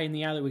guy in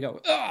the alleyway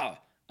go, "Ah!"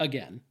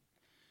 again.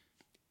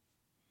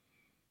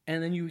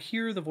 And then you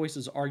hear the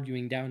voices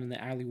arguing down in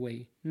the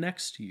alleyway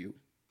next to you.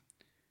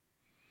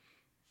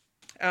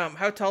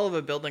 How tall of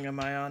a building am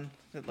I on?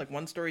 Is it like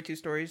 1 story, 2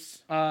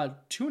 stories?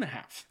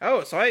 2.5.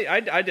 Oh, so I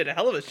did a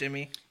hell of a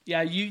shimmy.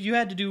 Yeah, you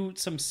had to do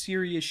some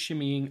serious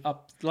shimmying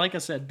up. Like I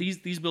said,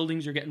 these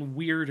buildings are getting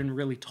weird and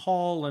really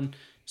tall and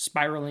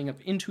spiraling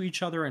up into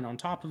each other and on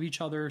top of each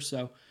other.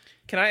 So,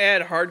 Can I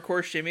add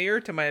hardcore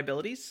shimmier to my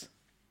abilities?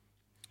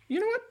 you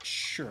know what?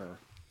 Sure.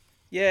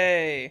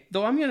 Yay.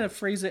 Though I'm gonna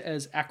phrase it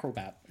as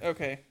acrobat.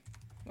 Okay.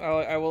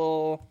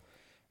 I'll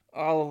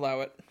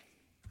allow it.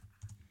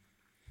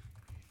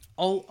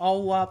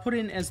 I'll put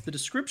in as the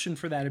description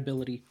for that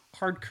ability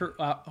hardcore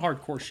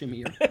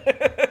shimmier.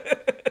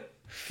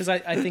 Because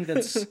I think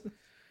that's.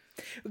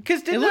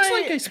 Because It looks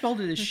like I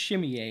spelled it as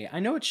shimmy. I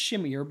know it's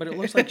shimmier, but it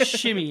looks like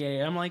shimmy.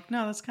 I'm like,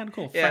 no, that's kind of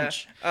cool. Yeah.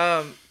 French.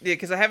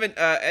 Because I haven't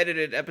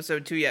edited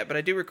episode 2 yet, but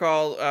I do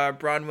recall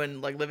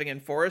Bronwyn like living in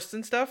forests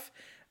and stuff.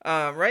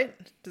 Right?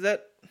 Does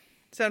that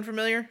sound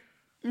familiar?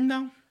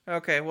 No.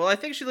 Okay. Well, I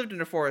think she lived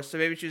in a forest, so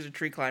maybe she was a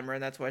tree climber,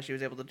 and that's why she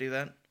was able to do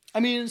that. I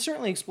mean, it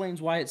certainly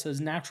explains why it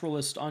says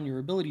naturalist on your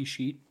ability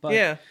sheet, but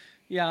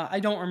yeah, I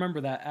don't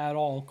remember that at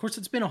all. Of course,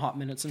 it's been a hot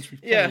minute since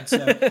we've played,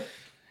 so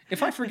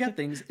if I forget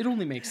things, it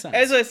only makes sense.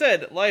 As I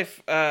said,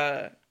 life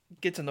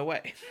gets in the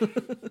way.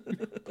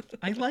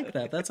 I like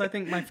that. That's, I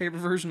think, my favorite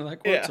version of that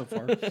quote so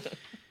far.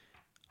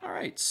 All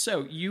right,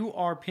 so you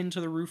are pinned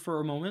to the roof for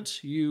a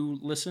moment. You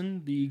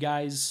listen. The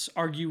guys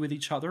argue with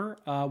each other.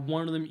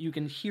 One of them, you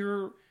can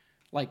hear,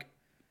 like,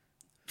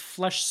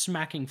 flesh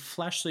smacking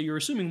flesh, so you're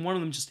assuming one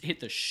of them just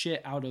hit the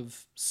shit out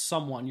of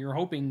someone. You're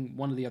hoping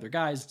one of the other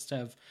guys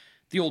instead of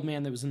the old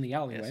man that was in the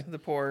alleyway. Yes, the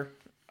poor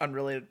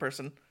unrelated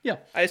person. Yeah.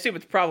 I assume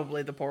it's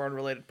probably the poor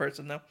unrelated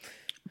person, though.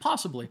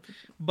 Possibly.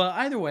 But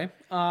either way,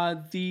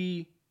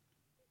 the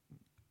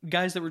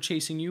guys that were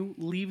chasing you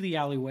leave the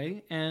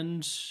alleyway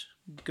and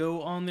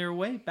go on their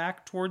way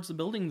back towards the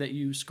building that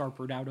you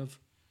scarpered out of.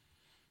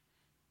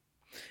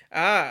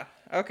 Ah,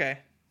 okay.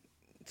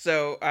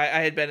 So I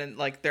had been in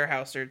like their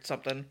house or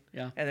something.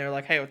 Yeah. And they were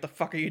like, "Hey, what the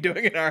fuck are you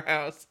doing in our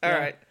house?" All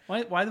right.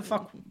 Why the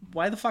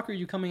fuck are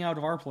you coming out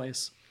of our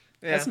place?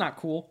 Yeah. That's not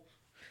cool.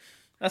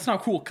 That's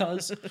not cool,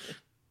 cuz.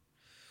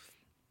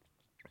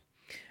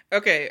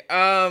 Okay.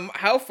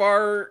 How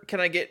far can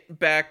I get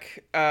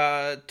back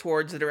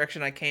towards the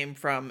direction I came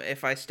from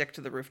if I stick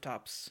to the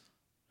rooftops?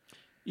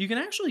 You can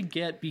actually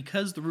get,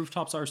 because the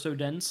rooftops are so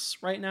dense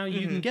right now,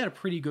 you can get a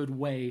pretty good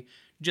way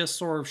just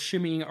sort of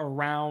shimmying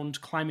around,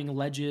 climbing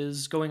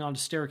ledges, going onto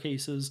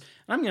staircases.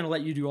 And I'm going to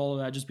let you do all of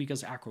that just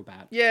because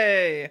acrobat.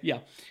 Yay! Yeah.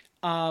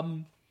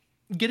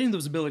 Getting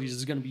those abilities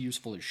is going to be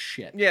useful as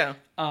shit. Yeah.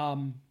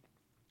 So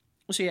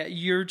yeah,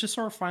 you're just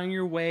sort of finding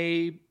your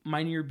way,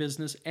 minding your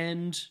business,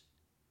 and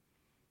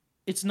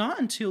it's not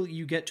until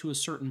you get to a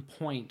certain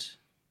point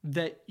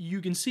that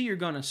you can see you're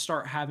going to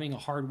start having a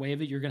hard way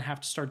of it. You're going to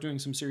have to start doing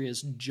some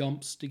serious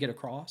jumps to get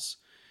across.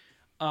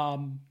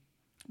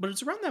 But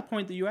it's around that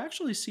point that you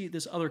actually see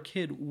this other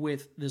kid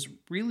with this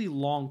really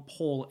long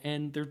pole,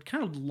 and they're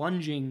kind of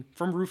lunging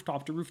from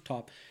rooftop to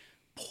rooftop,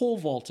 pole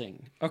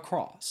vaulting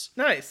across.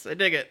 Nice. I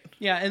dig it.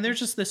 Yeah, and there's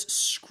just this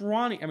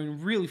scrawny, I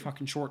mean, really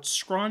fucking short,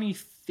 scrawny,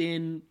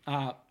 thin,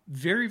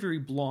 very, very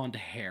blonde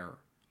hair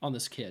on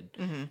this kid.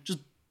 Just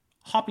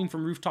hopping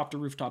from rooftop to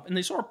rooftop. And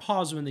they sort of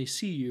pause when they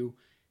see you,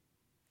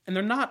 and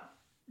they're not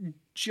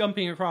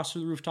jumping across to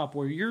the rooftop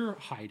where you're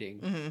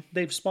hiding.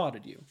 They've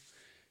spotted you.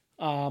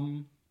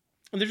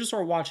 And they're just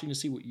sort of watching to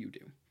see what you do.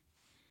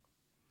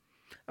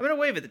 I'm going to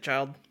wave at the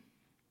child.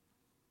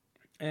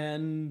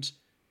 And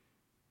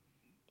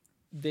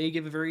they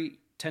give a very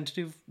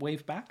tentative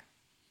wave back.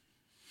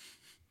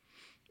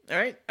 All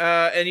right.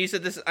 And you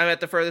said I'm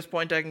at the furthest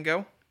point I can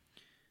go?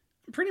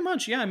 Pretty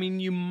much, yeah. I mean,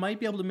 you might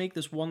be able to make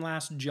this one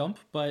last jump,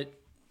 but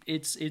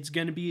it's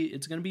gonna be a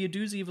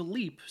doozy of a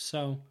leap.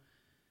 So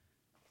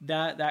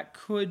that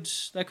could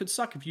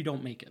suck if you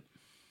don't make it.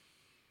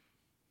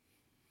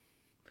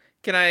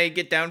 Can I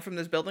get down from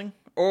this building?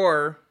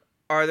 Or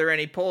are there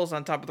any poles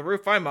on top of the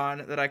roof I'm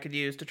on that I could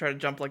use to try to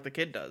jump like the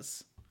kid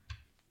does?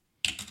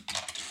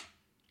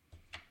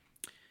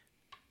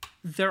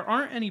 There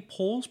aren't any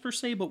poles per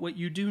se, but what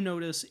you do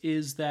notice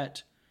is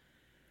that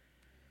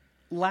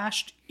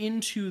lashed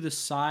into the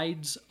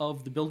sides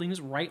of the buildings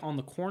right on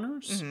the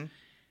corners,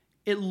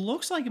 it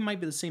looks like it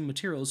might be the same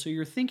material. So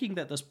you're thinking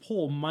that this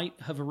pole might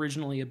have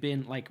originally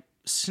been like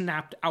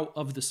snapped out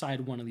of the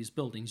side of one of these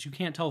buildings. You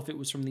can't tell if it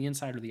was from the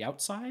inside or the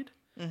outside,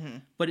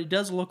 but it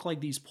does look like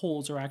these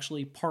poles are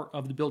actually part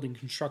of the building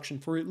construction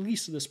for at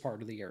least this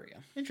part of the area.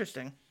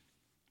 Interesting.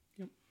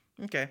 Yep.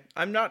 Okay.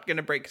 I'm not going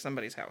to break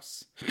somebody's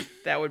house.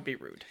 That would be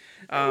rude.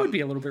 It would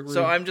be a little bit rude.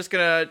 So I'm just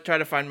going to try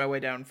to find my way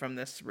down from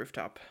this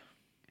rooftop.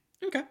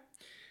 Okay.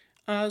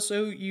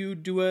 So you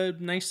do a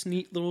nice,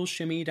 neat little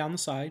shimmy down the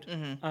side.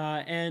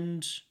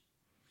 And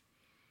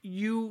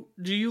do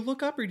you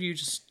look up or do you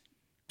just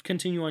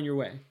continue on your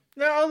way?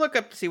 No, I'll look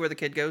up to see where the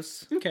kid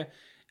goes. Okay.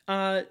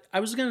 I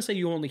was going to say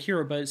you only hear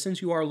it, but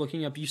since you are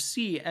looking up, you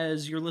see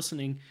as you're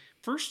listening,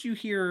 first you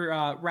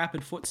hear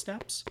rapid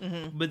footsteps,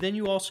 but then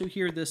you also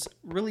hear this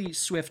really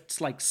swift,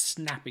 like,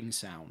 snapping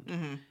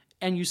sound.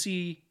 And you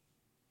see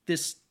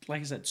this,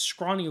 like I said,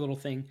 scrawny little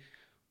thing,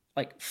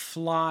 like,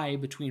 fly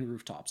between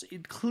rooftops,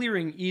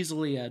 clearing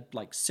easily a,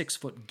 like,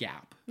 6-foot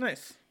gap.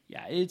 Nice.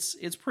 Yeah,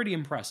 it's pretty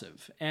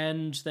impressive.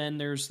 And then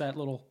there's that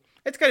little...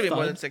 It's got to be more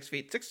thud. than 6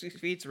 feet. 6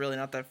 feet's really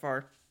not that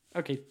far.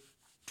 Okay,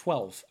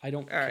 12. I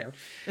don't care.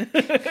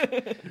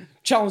 Right.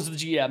 Challenge the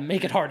GM.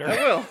 Make it harder. I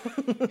will.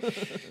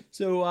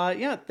 So,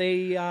 yeah,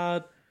 they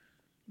have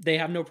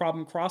no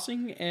problem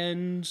crossing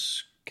and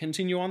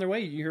continue on their way.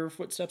 You hear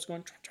footsteps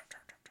going...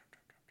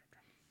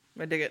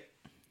 I dig it.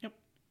 Yep.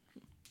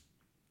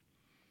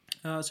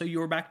 So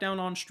you're back down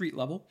on street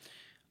level.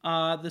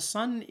 The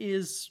sun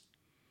is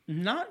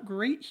not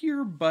great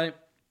here,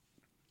 but...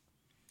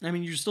 I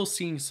mean, you're still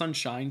seeing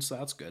sunshine, so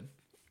that's good.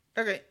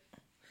 Okay.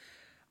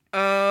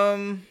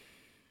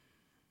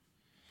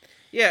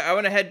 Yeah, I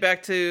want to head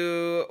back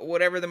to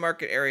whatever the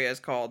market area is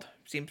called.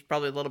 Seems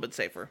probably a little bit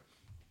safer.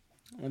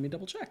 Let me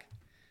double check.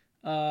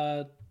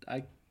 I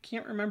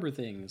can't remember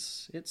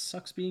things. It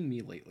sucks being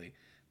me lately.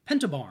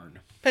 Pentabarn.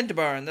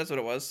 Pentabarn, that's what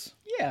it was.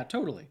 Yeah,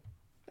 totally.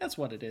 That's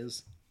what it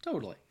is.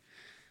 Totally.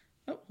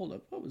 Oh, hold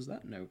up. What was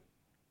that note?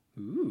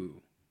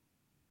 Ooh.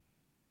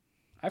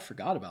 I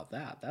forgot about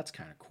that. That's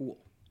kind of cool.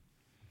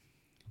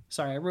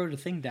 Sorry, I wrote a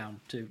thing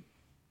down to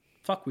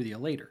fuck with you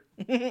later.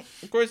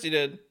 Of course you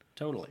did.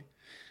 Totally.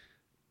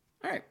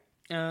 All right.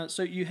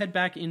 So you head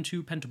back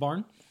into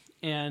Pentabarn,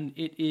 and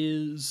it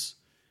is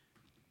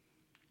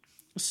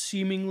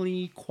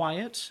seemingly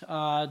quiet.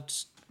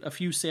 Just a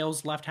few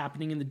sales left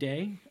happening in the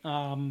day.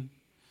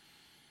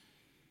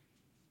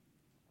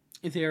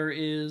 There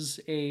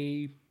is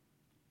a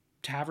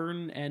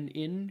tavern and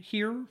inn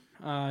here.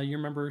 You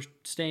remember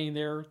staying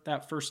there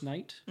that first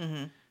night.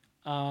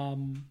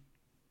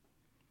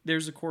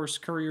 There's, of course,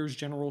 Courier's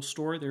General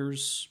Store.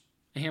 There's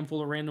a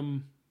handful of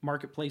random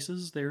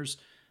marketplaces. There's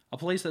a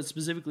place that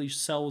specifically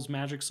sells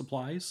magic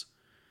supplies.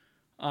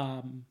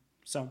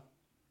 Also,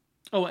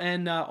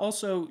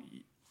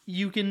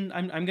 you can...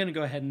 I'm going to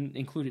go ahead and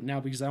include it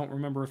now because I don't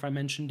remember if I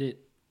mentioned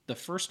it the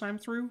first time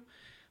through.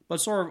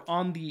 But sort of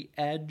on the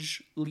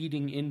edge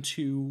leading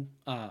into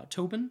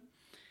Tobin,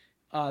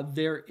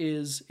 there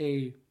is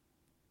a,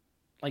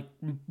 like,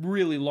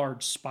 really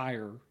large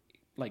spire,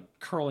 like,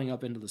 curling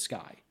up into the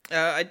sky.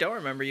 I don't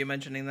remember you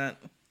mentioning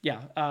that. Yeah.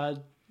 I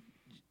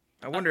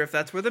wonder if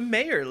that's where the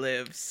mayor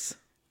lives.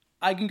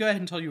 I can go ahead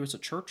and tell you it's a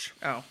church.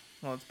 Oh,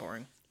 well, it's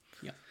boring.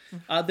 Yeah.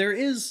 There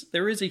is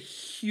a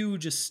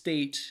huge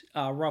estate,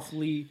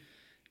 roughly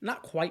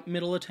not quite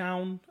middle of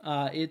town.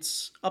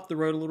 It's up the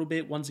road a little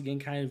bit, once again,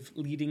 kind of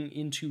leading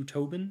into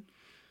Tobin.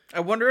 I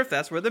wonder if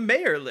that's where the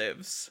mayor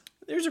lives.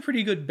 There's a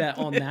pretty good bet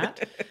on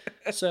that.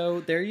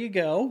 So there you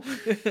go.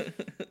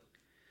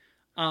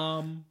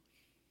 So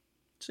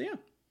yeah.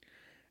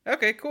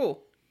 Okay,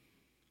 cool.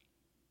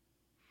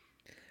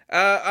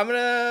 I'm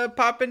gonna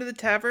pop into the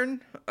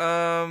tavern.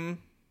 Well,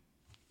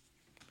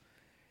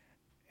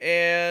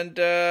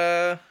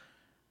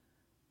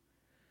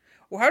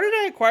 how did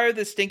I acquire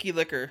this stinky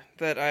liquor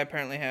that I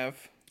apparently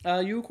have?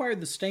 You acquired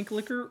the stank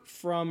liquor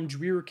from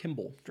Dreer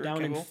Kimball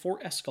down Kimball? in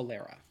Fort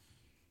Escalera.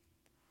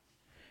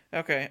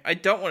 Okay, I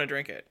don't want to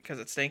drink it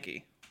because it's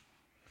stinky.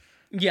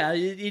 Yeah,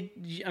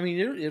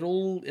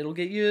 it'll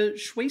get you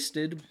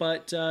wasted,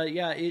 but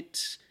yeah,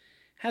 it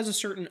has a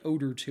certain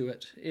odor to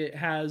it. It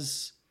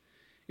has...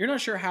 You're not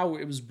sure how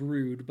it was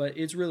brewed, but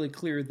it's really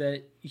clear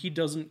that he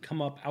doesn't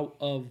come up out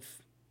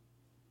of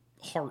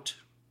heart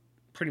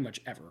pretty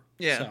much ever.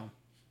 Yeah. So.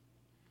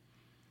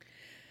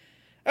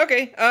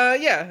 Okay,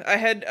 yeah, I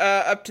head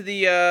up to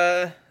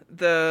the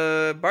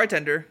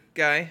bartender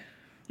guy.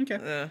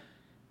 Okay.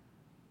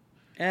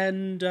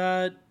 And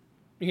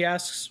he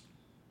asks,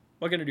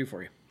 what can I do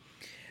for you?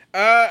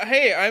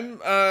 Hey, I'm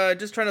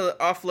just trying to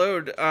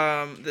offload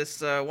this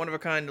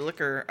one-of-a-kind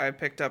liquor I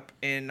picked up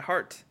in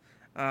Hart.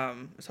 I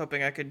was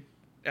hoping I could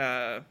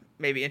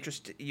maybe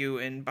interest you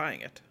in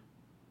buying it.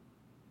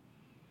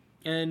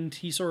 And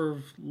he sort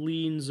of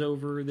leans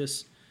over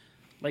this,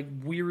 like,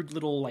 weird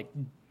little, like,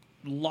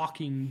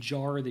 locking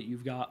jar that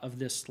you've got of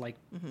this, like,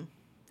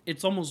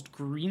 it's almost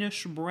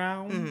greenish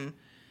brown.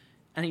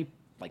 And he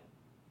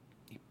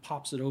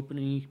pops it open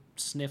and he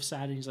sniffs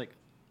at it and he's like,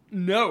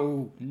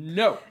 No.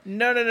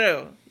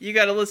 You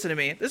gotta listen to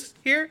me. This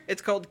here,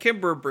 it's called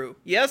Kimber Brew.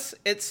 Yes,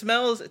 it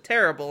smells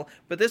terrible,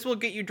 but this will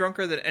get you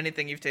drunker than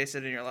anything you've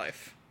tasted in your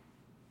life.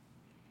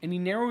 And he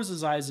narrows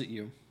his eyes at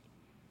you.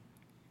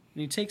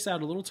 And he takes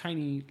out a little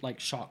tiny, like,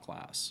 shot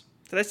glass.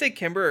 Did I say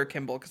Kimber or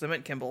Kimball? Because I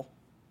meant Kimball.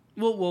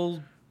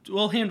 We'll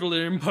We'll handle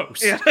it in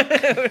post. Yeah.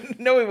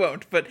 No, we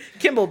won't. But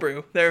Kimball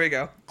Brew. There we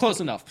go.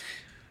 Close enough.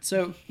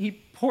 So he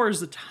pours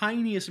the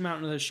tiniest amount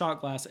into the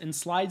shot glass and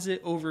slides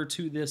it over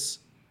to this,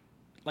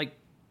 like,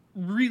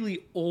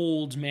 really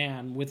old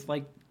man with,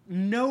 like,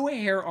 no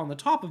hair on the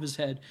top of his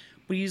head,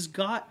 but he's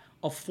got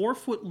a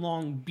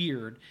 4-foot-long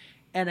beard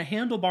and a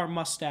handlebar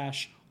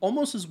mustache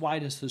almost as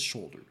wide as his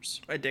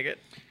shoulders. I dig it.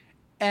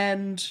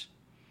 And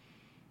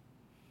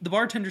the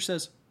bartender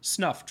says,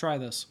 "Snuff, try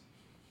this."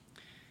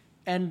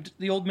 And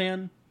the old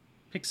man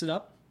picks it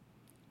up,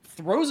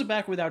 throws it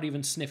back without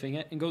even sniffing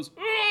it, and goes,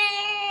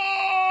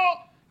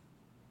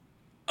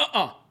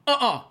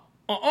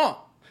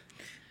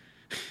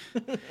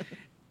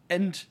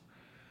 And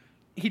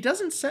he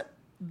doesn't set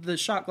the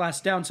shot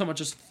glass down so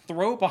much as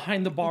throw it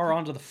behind the bar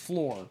onto the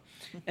floor.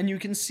 And you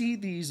can see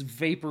these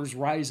vapors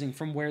rising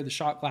from where the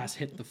shot glass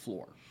hit the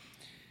floor.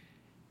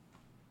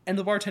 And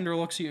the bartender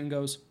looks at you and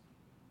goes,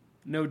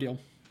 "No deal."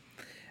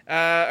 All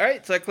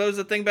right, so I close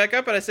the thing back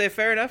up, and I say,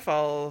 fair enough.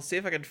 I'll see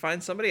if I can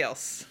find somebody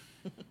else.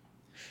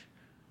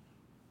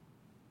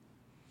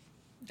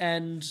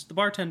 And the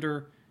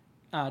bartender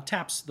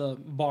taps the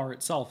bar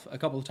itself a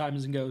couple of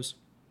times and goes,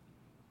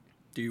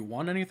 "Do you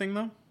want anything,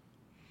 though?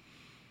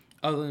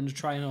 Other than to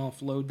try and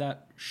offload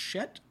that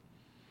shit?"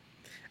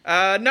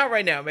 Not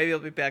right now. Maybe I'll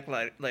be back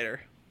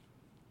later.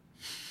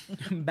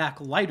 Back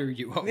lighter,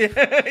 you hope.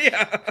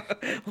 Yeah.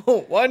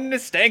 One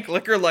stank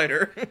liquor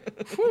lighter.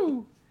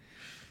 Whew.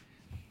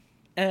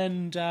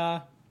 And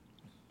the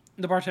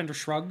bartender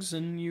shrugs,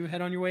 and you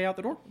head on your way out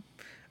the door.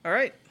 All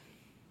right.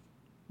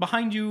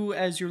 Behind you,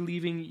 as you're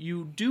leaving,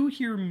 you do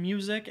hear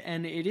music,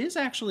 and it is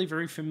actually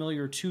very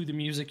familiar to the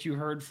music you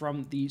heard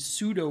from the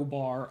pseudo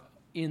bar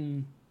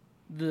in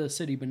the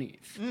city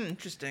beneath.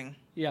 Interesting.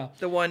 Yeah.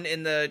 The one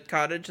in the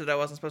cottage that I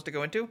wasn't supposed to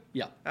go into?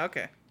 Yeah.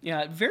 Okay.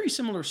 Yeah, very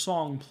similar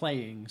song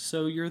playing.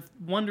 So you're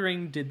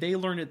wondering, did they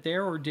learn it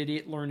there, or did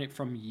it learn it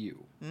from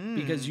you?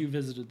 Because you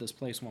visited this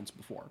place once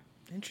before.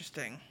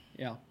 Interesting.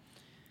 Yeah.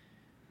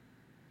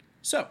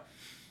 So,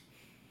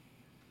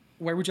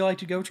 where would you like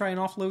to go try and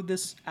offload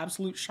this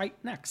absolute shite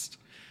next?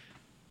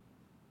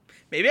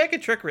 Maybe I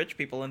could trick rich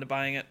people into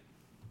buying it.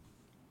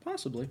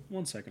 Possibly.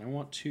 One second. I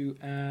want to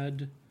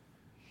add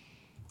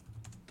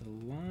the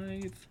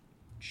live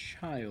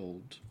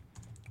child.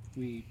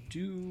 We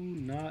do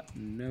not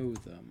know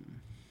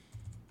them.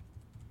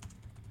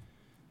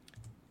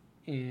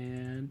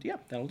 And yeah,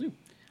 that'll do.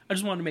 I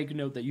just wanted to make a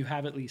note that you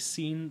have at least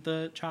seen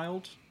the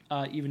child,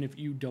 even if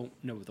you don't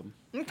know them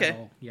at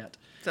all yet.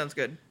 Sounds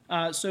good.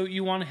 So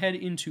you want to head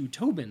into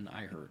Tobin,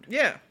 I heard.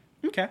 Yeah.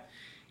 Okay.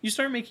 You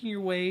start making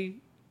your way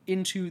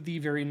into the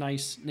very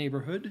nice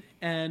neighborhood,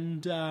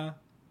 and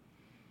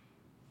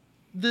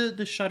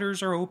the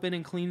shutters are open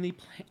and cleanly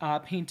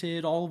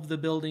painted. All of the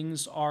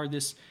buildings are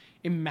this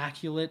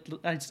immaculate.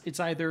 It's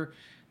either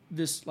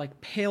this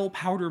like pale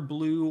powder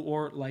blue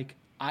or like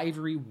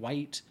ivory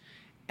white,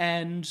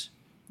 and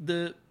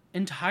the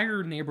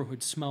entire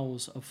neighborhood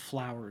smells of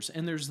flowers.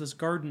 And there's this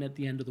garden at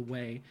the end of the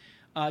way.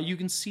 You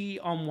can see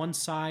on one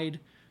side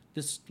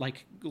this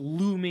like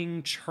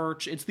looming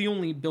church. It's the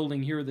only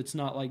building here that's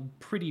not like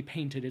pretty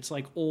painted. It's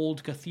like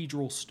old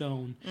cathedral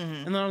stone.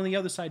 And then on the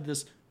other side,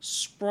 this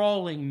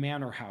sprawling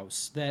manor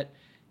house that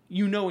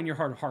you know in your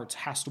heart of hearts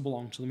has to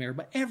belong to the mayor,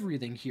 but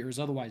everything here is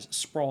otherwise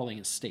sprawling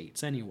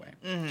estates anyway.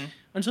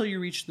 Until you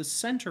reach the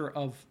center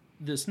of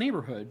this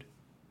neighborhood,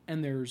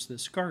 and there's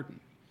this garden.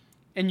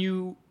 And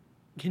you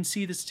can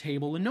see this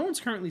table, and no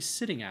one's currently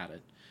sitting at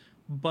it,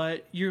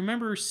 but you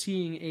remember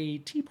seeing a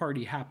tea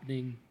party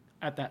happening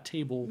at that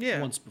table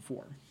once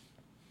before.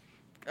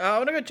 I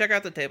want to go check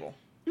out the table.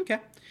 Okay.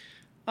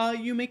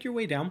 You make your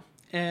way down,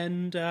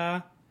 and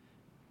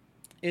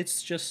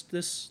it's just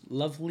this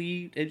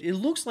lovely... It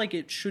looks like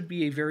it should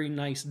be a very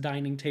nice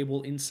dining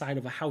table inside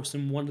of a house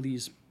in one of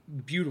these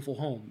beautiful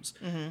homes.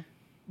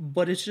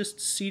 But it's just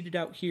seated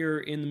out here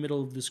in the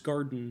middle of this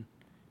garden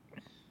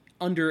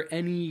under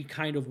any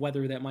kind of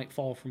weather that might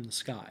fall from the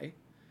sky.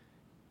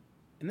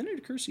 And then it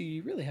occurs to you,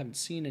 you really haven't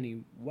seen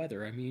any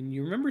weather. I mean,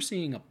 you remember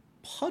seeing a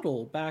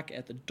puddle back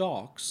at the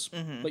docks,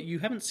 but you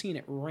haven't seen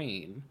it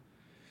rain.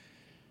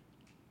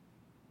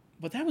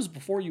 But that was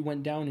before you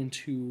went down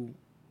into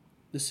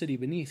the city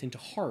beneath, into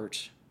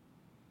Hart.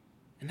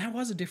 And that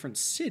was a different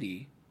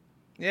city.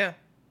 Yeah.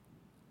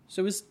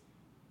 So is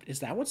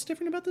that what's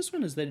different about this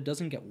one? Is that it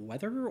doesn't get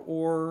weather,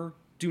 or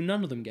do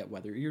none of them get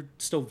weather? You're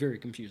still very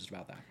confused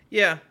about that.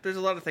 Yeah, there's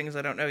a lot of things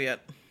I don't know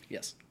yet.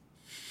 Yes.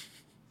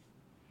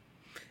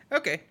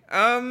 Okay.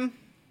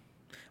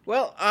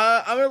 Well,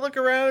 I'm gonna look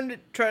around,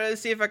 try to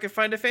see if I can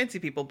find a fancy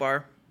people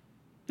bar.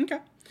 Okay.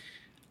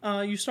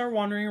 You start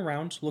wandering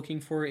around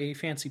looking for a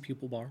fancy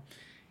people bar,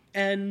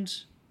 and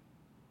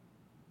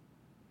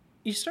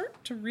you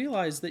start to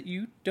realize that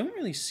you don't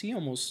really see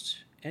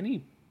almost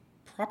any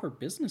proper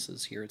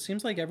businesses here. It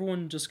seems like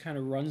everyone just kind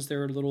of runs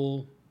their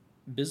little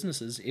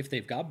businesses, if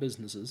they've got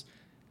businesses,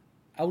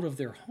 out of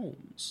their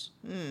homes.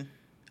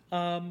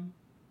 And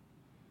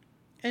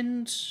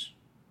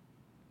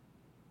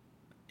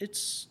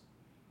it's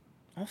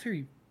all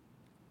very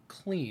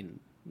clean.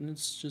 And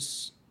it's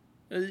just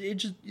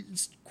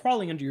It's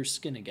crawling under your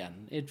skin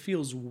again. It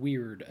feels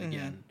weird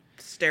again.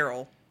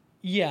 Sterile.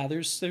 Yeah,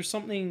 there's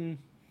something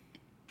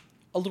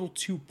a little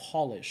too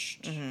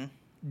polished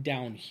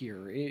down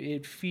here.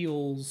 It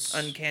feels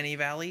Uncanny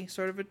Valley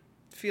sort of a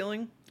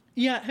feeling.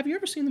 Yeah, have you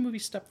ever seen the movie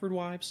Stepford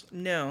Wives?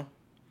 No.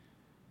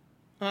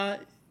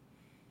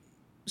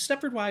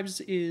 Stepford Wives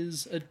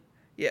is a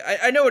Yeah,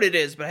 I know what it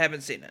is, but I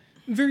haven't seen it.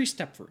 very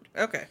Stepford.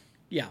 Okay.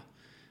 Yeah.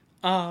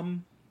 A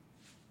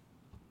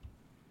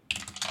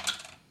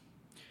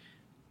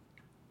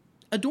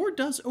door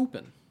does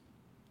open,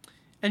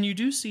 and you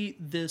do see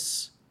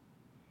this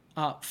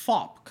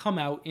fop come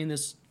out in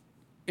this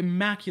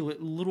immaculate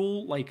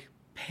little, like,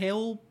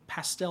 pale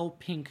pastel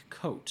pink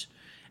coat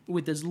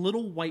with this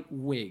little white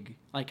wig,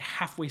 like,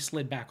 halfway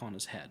slid back on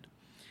his head.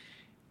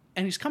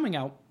 And he's coming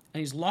out, and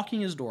he's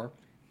locking his door,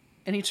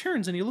 and he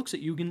turns and he looks at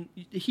you, and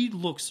he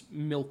looks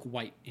milk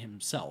white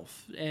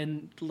himself,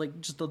 and, like,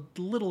 just the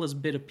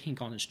littlest bit of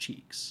pink on his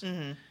cheeks.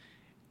 And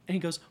he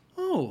goes,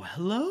 "Oh,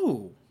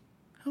 hello.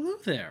 Hello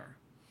there.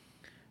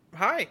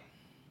 Hi.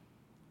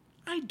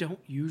 I don't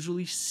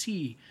usually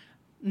see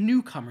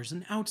newcomers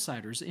and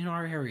outsiders in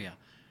our area.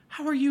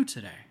 How are you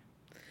today?"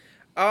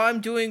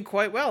 I'm doing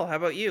quite well. How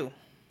about you?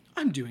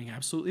 "I'm doing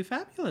absolutely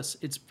fabulous.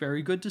 It's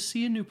very good to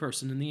see a new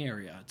person in the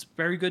area. It's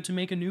very good to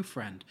make a new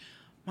friend.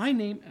 My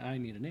name..." I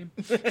need a name.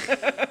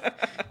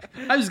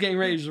 I was getting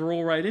ready to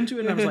roll right into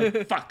it, and I was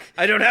like, fuck.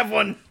 I don't have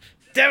one.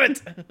 Damn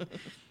it.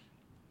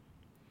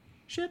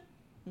 Shit.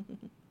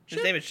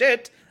 His name is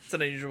Shit. It's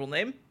an unusual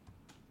name.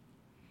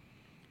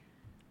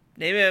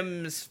 Name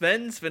him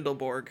Sven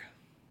Svindelborg.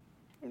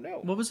 Oh no.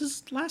 What was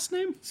his last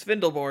name?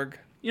 Svindelborg.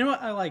 You know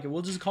what? I like it.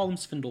 We'll just call him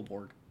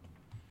Svindelborg.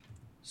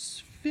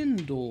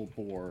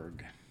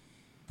 Svindelborg.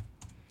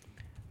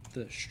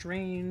 The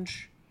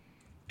strange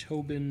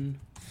Tobin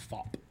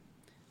fop.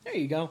 There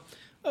you go.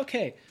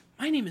 Okay.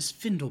 My name is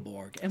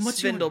Findelborg. And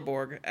what's your...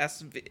 Svindelborg.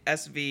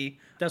 S-V-I-N-D-L.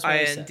 That's what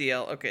I said.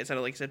 Okay, it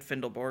sounded like you said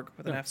Findelborg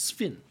with an No, F.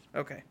 Svin.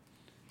 Okay.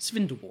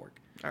 Svindelborg.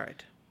 All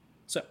right.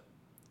 So,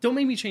 don't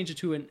make me change it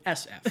to an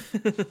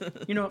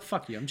SF. You know what?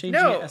 Fuck you. I'm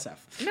changing No. it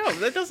SF. No,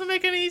 that doesn't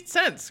make any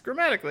sense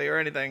grammatically or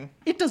anything.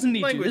 It doesn't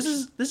need Language.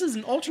 to. This is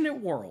an alternate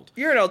world.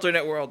 You're an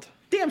alternate world.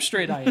 Damn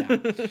straight I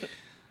am.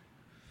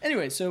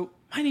 Anyway, so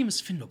my name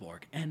is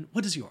Findelborg, and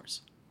what is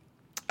yours?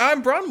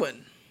 I'm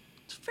Bronwyn.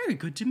 It's very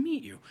good to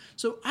meet you.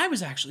 So I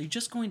was actually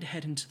just going to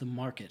head into the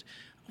market.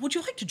 Would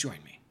you like to join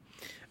me?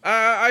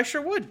 I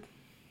sure would.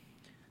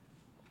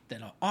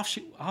 Then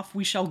off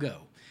we shall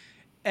go.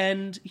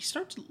 And he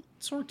starts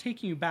sort of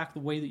taking you back the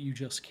way that you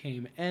just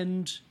came.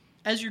 And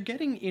as you're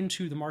getting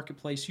into the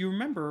marketplace, you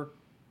remember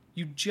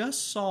you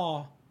just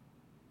saw...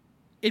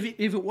 If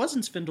it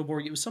wasn't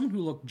Svindelborg, it was someone who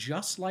looked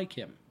just like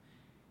him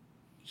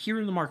here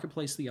in the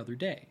marketplace the other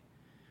day,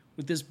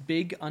 with this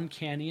big,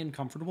 uncanny, and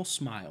comfortable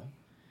smile.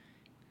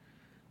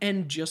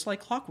 And just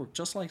like clockwork,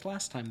 just like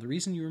last time, the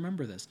reason you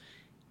remember this,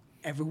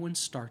 everyone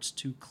starts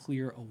to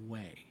clear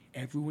away.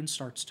 Everyone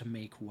starts to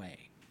make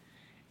way.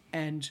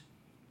 And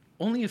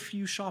only a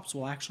few shops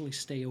will actually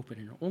stay open,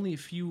 and only a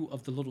few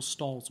of the little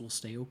stalls will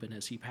stay open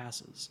as he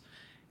passes.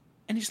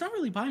 And he's not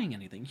really buying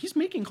anything. He's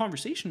making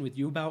conversation with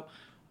you about,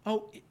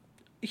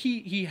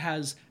 he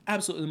has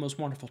absolutely the most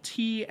wonderful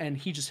tea, and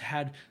he just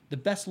had the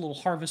best little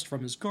harvest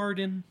from his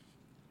garden.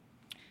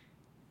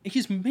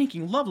 He's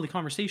making lovely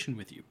conversation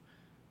with you.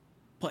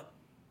 But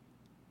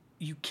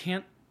you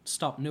can't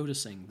stop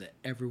noticing that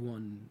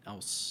everyone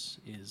else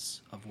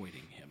is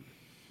avoiding him.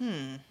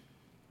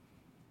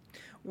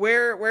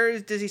 Where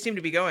does he seem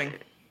to be going?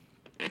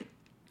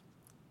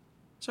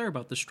 Sorry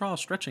about the straw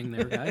stretching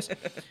there, guys.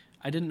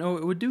 I didn't know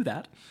it would do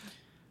that.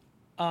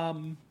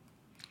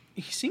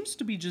 He seems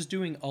to be just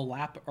doing a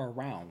lap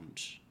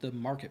around the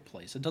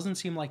marketplace. It doesn't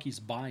seem like he's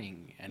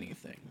buying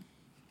anything.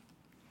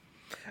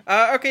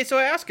 Okay, so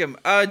I ask him,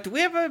 do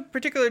we have a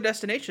particular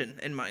destination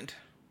in mind?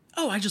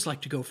 Oh, I just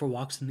like to go for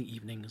walks in the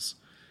evenings.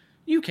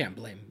 You can't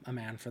blame a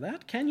man for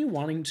that, can you?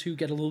 Wanting to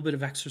get a little bit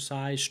of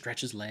exercise,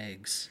 stretch his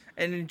legs.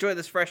 And enjoy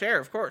this fresh air,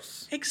 of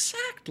course.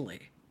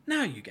 Exactly.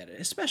 Now you get it,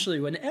 especially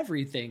when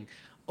everything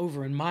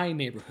over in my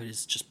neighborhood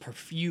is just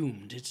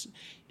perfumed.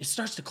 It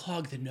starts to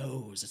clog the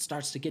nose. It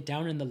starts to get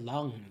down in the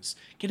lungs.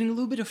 Getting a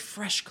little bit of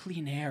fresh,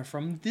 clean air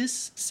from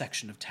this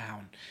section of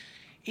town.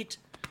 It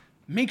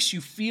makes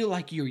you feel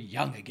like you're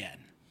young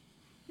again.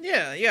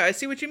 Yeah, I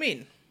see what you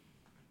mean.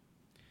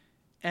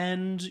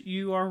 And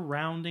you are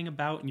rounding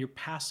about and you're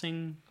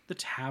passing the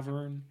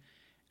tavern,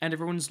 and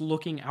everyone's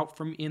looking out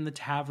from in the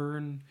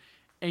tavern,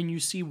 and you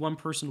see one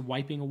person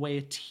wiping away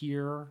a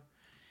tear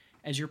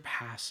as you're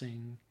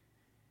passing.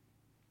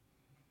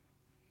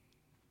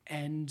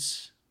 And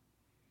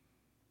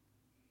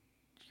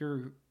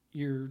you're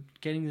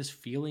getting this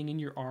feeling in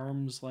your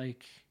arms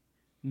like,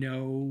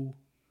 no,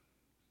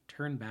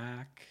 turn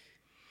back.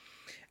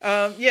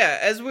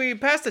 As we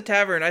pass the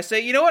tavern, I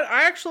say, you know what?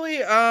 I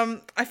actually,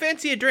 I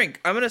fancy a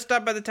drink. I'm gonna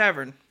stop by the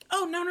tavern.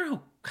 Oh,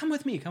 no. Come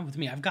with me.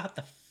 I've got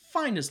the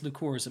finest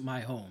liqueurs at my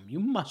home. You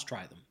must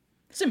try them.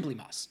 Simply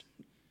must.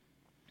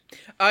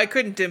 I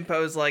couldn't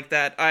impose like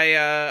that.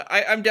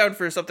 I'm down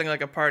for something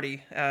like a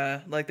party,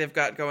 like they've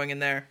got going in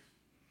there.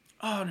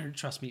 Oh, no,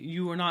 trust me.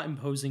 You are not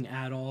imposing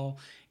at all.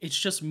 It's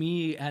just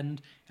me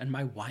and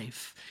my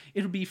wife.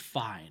 It'll be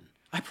fine.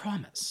 I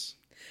promise.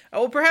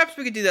 Oh, well, perhaps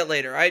we could do that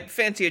later. I'd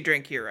fancy a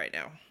drink here right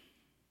now.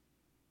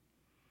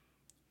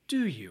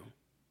 Do you?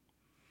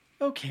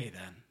 Okay,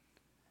 then.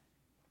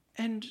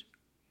 And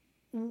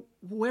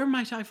where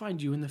might I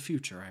find you in the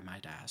future, I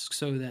might ask,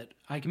 so that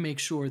I can make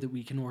sure that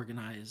we can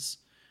organize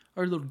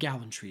our little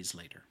gallantries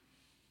later?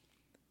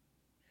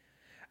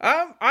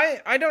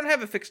 I don't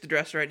have a fixed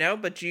address right now,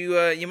 but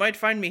you might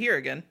find me here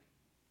again.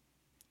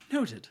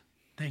 Noted.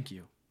 Thank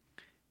you.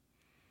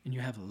 And you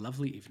have a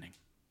lovely evening.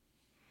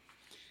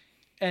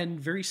 And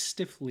very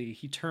stiffly,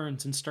 he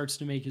turns and starts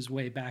to make his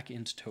way back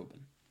into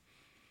Tobin.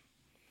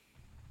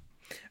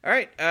 All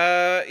right.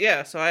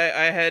 Yeah. So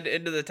I head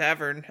into the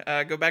tavern.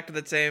 Go back to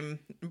that same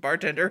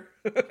bartender.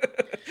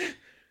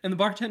 And the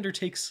bartender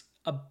takes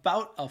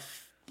about a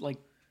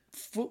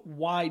foot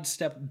wide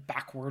step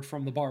backward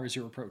from the bar as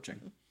you're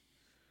approaching.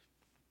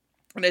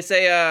 And I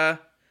say,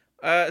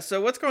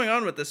 so what's going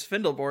on with this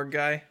Findelborg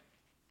guy?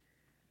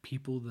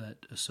 People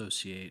that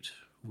associate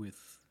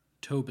with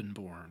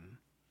Tobinborn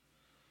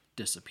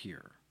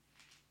disappear.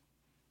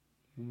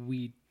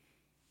 We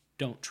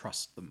don't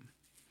trust them.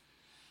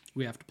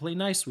 We have to play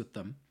nice with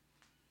them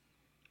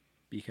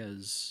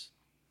because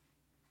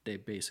they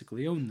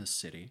basically own this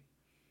city,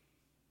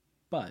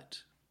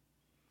 but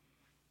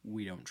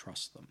we don't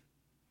trust them.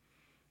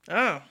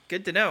 Oh,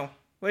 good to know.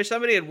 Wish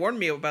somebody had warned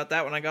me about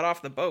that when I got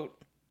off the boat.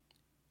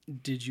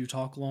 Did you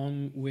talk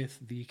long with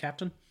the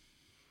captain?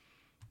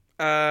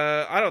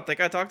 I don't think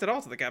I talked at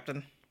all to the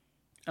captain.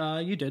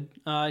 You did.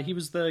 He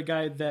was the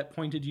guy that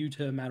pointed you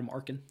to Madame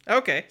Arkin.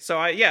 Okay, so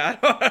I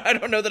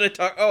don't know that I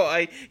talked.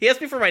 Oh, he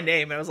asked me for my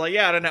name, and I was like,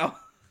 yeah, I don't know.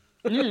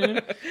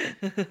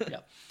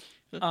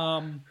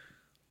 Yeah.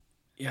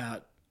 Yeah.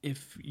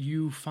 If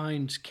you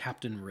find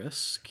Captain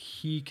Risk,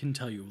 he can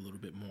tell you a little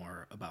bit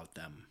more about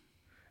them.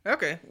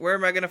 Okay, where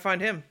am I going to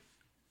find him?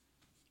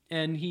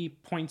 And he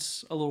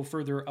points a little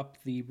further up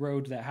the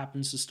road that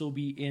happens to still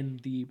be in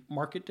the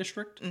market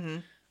district. Mm-hmm.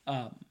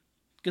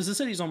 Because the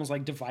city's almost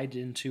like divided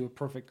into a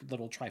perfect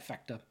little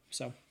trifecta.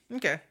 So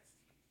okay.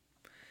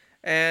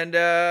 And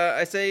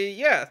I say,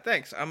 yeah,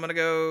 thanks. I'm gonna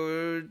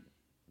go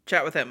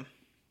chat with him.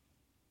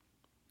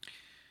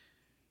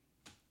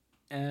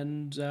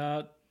 And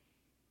the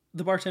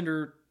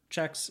bartender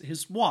checks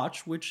his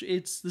watch, which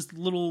it's this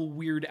little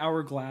weird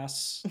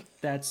hourglass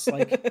that's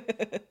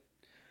like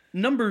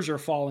numbers are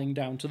falling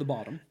down to the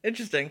bottom.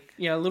 Interesting.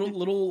 Yeah,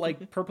 little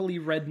like purpley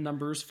red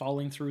numbers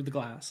falling through the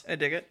glass. I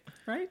dig it.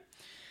 Right?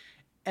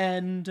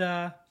 And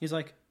he's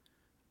like,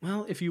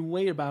 well, if you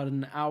wait about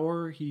an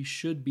hour, he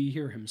should be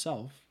here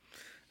himself.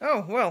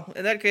 Oh, well,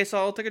 in that case,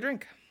 I'll take a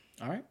drink.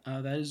 All right.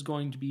 That is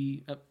going to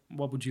be...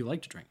 what would you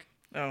like to drink?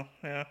 Oh,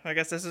 yeah. I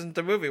guess this isn't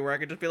a movie where I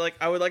could just be like,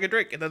 I would like a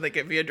drink, and then they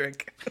give me a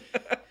drink.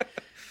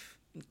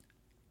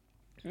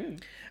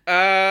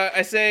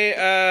 I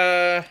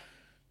say,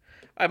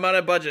 I'm on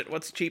a budget.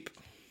 What's cheap?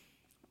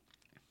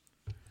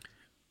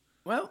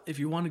 Well, if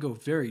you want to go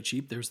very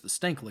cheap, there's the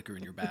stank liquor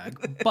in your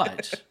bag.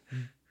 But...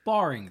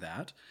 barring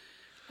that,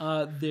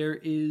 there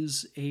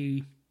is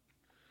a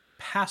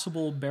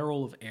passable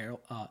barrel of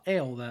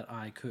ale that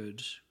I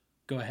could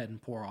go ahead and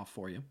pour off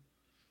for you.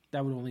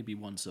 That would only be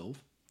 1 silv.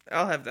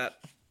 I'll have that.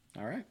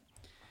 All right.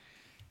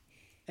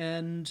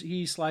 And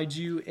he slides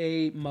you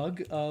a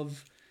mug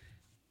of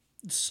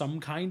some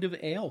kind of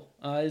ale.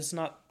 It's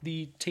not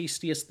the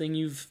tastiest thing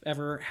you've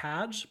ever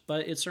had,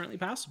 but it's certainly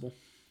passable.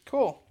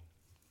 Cool.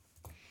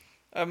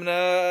 I'm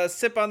gonna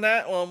sip on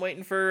that while I'm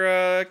waiting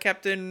for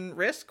Captain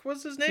Risk,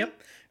 was his name?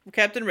 Yep.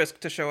 Captain Risk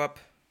to show up.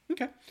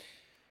 Okay.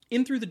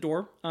 In through the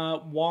door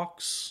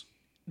walks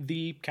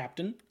the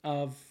captain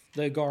of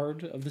the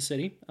guard of the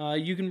city.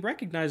 You can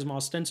recognize him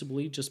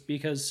ostensibly just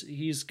because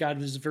he's got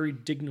this very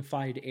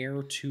dignified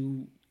air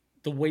to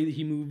the way that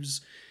he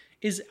moves.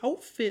 His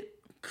outfit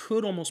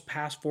could almost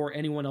pass for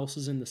anyone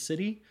else's in the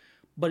city,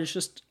 but it's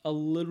just a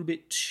little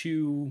bit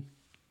too...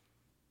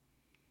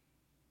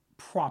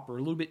 proper, a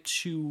little bit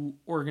too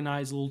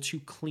organized, a little too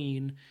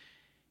clean.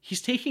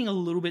 He's taking a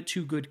little bit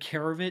too good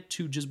care of it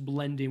to just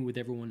blend in with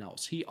everyone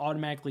else. He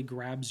automatically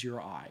grabs your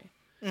eye.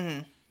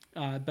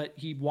 Mm-hmm. But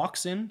he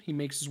walks in, he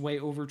makes his way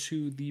over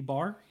to the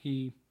bar,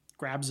 he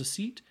grabs a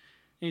seat,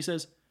 and he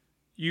says,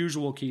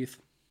 usual,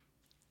 Keith.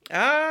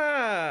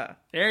 Ah!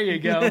 There you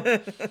go.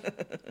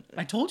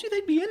 I told you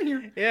they'd be in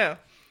here. Yeah.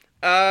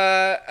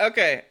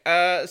 Okay.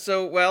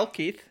 So, well,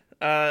 Keith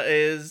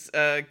is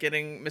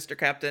getting Mr.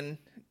 Captain...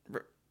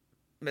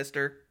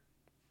 Mr.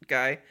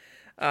 Guy.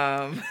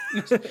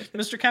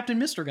 Mr. Captain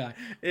Mr. Guy.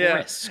 Yeah.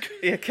 Risk.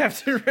 Yeah,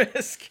 Captain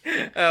Risk.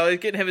 He's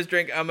getting him his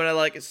drink. I'm gonna,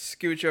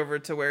 scooch over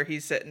to where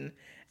he's sitting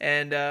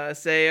and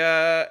say,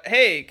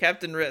 hey,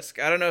 Captain Risk,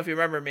 I don't know if you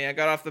remember me. I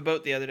got off the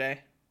boat the other day.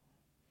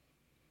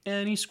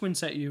 And he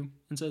squints at you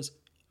and says,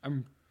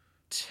 I'm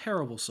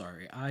terrible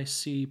sorry. I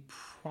see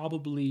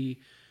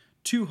probably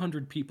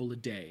 200 people a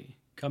day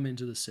come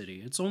into the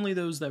city. It's only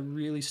those that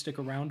really stick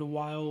around a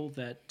while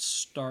that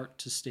start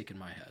to stick in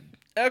my head.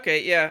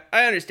 Okay, yeah,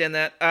 I understand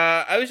that.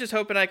 I was just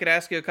hoping I could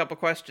ask you a couple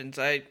questions.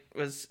 I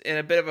was in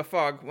a bit of a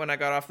fog when I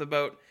got off the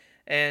boat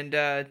and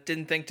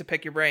didn't think to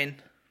pick your brain.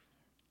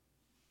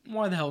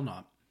 Why the hell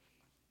not?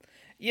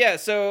 Yeah,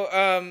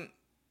 so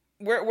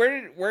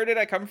where did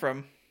I come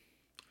from?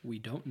 We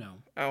don't know.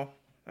 Oh,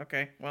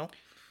 okay. Well,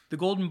 The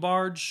Golden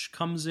Barge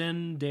comes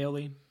in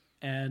daily,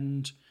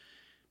 and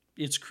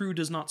its crew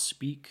does not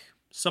speak.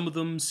 Some of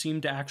them seem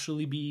to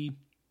actually be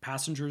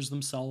passengers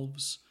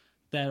themselves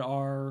that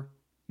are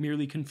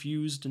merely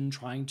confused and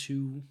trying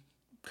to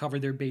cover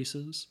their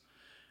bases.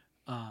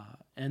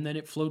 And then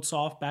it floats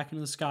off back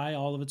into the sky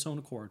all of its own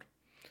accord.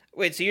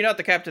 wait, so you're not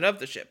the captain of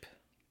the ship?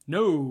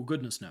 No,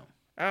 goodness no.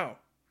 Oh.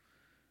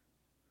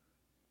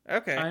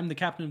 Okay. I'm the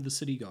captain of the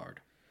city guard.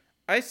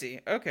 I see.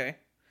 Okay.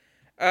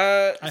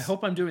 I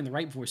hope I'm doing the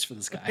right voice for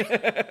this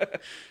guy.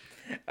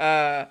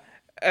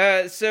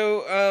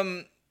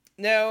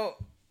 Now,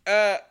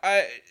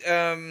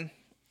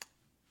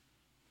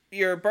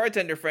 your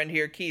bartender friend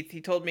here, Keith,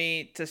 he told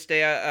me to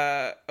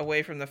stay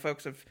away from the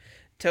folks of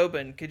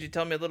Tobin. Could you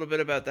tell me a little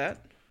bit about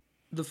that?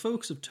 The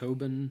folks of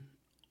Tobin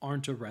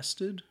aren't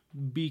arrested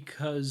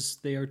because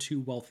they are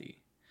too wealthy.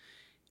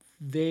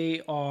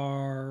 They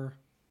are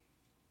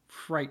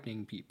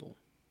frightening people.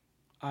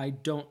 I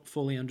don't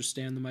fully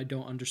understand them. I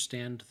don't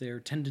understand their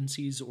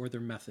tendencies or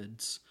their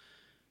methods.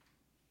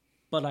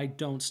 But I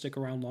don't stick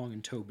around long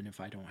in Tobin if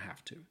I don't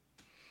have to.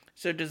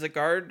 So does the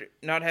guard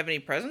not have any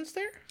presence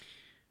there?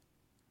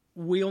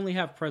 We only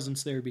have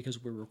presence there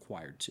because we're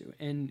required to.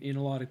 And in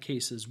a lot of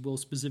cases, we'll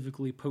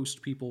specifically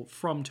post people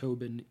from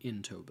Tobin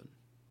in Tobin.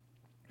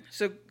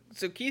 So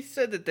Keith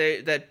said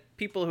that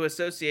people who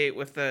associate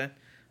with the,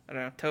 I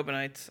don't know,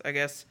 Tobinites, I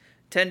guess,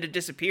 tend to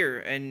disappear,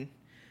 and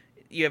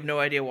you have no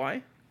idea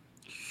why?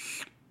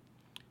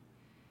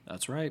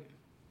 That's right.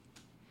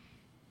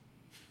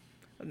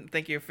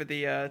 Thank you for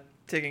the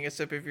taking a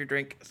sip of your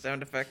drink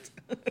sound effect.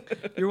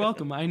 You're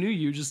welcome. I knew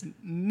you just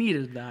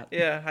needed that.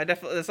 Yeah, I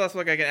definitely. That's also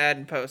something I can add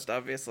in post.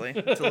 Obviously,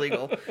 it's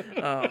illegal.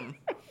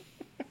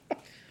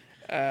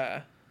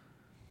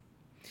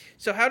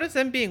 So how does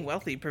them being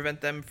wealthy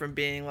prevent them from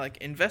being like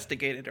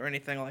investigated or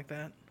anything like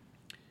that?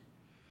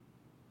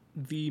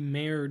 The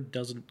mayor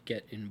doesn't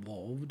get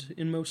involved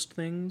in most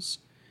things,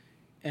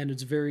 and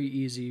it's very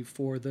easy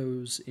for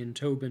those in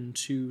Tobin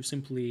to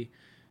simply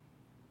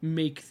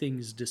make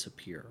things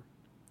disappear.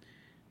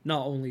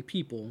 Not only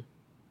people,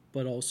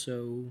 but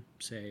also,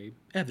 say,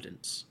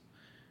 evidence.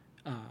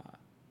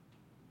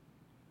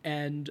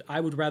 And I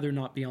would rather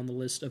not be on the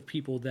list of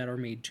people that are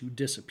made to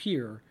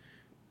disappear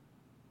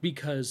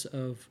because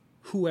of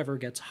whoever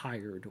gets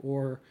hired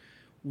or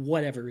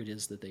whatever it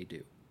is that they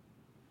do.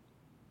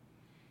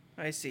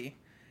 I see.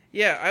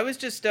 Yeah, I was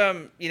just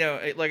like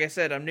I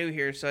said, I'm new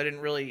here, so I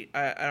don't really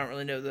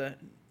know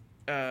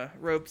the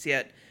ropes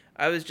yet.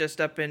 I was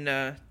just up in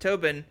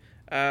Tobin,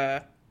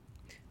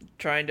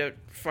 trying to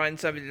find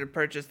somebody to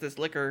purchase this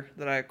liquor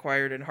that I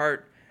acquired in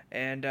Hart,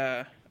 and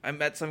I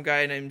met some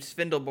guy named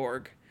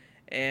Svindelborg,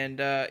 and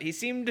he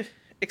seemed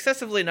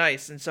excessively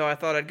nice, and so I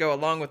thought I'd go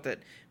along with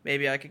it.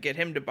 Maybe I could get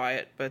him to buy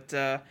it, but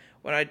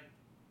when I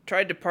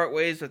tried to part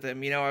ways with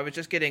him, I was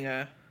just getting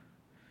a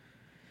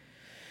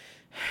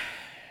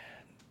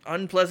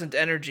unpleasant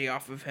energy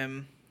off of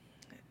him,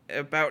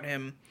 about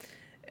him.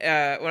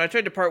 When I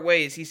tried to part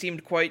ways, he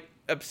seemed quite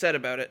upset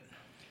about it.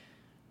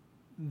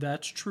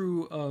 That's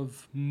true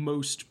of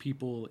most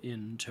people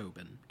in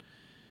Tobin.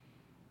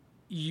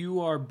 You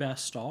are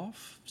best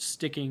off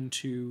sticking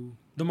to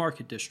the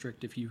market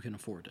district if you can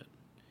afford it.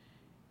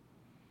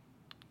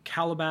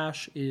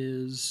 Calabash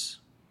is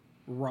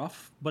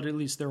rough, but at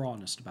least they're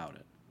honest about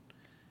it.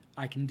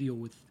 I can deal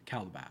with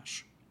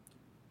Calabash.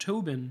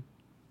 Tobin,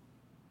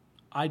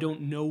 I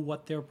don't know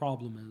what their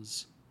problem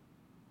is,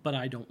 but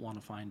I don't want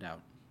to find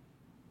out.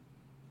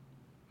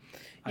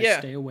 I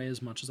stay away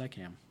as much as I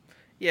can.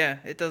 Yeah,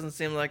 it doesn't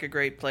seem like a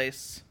great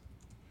place.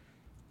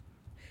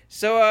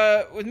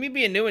 So, with me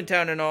being new in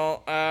town and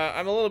all,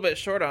 I'm a little bit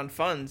short on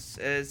funds.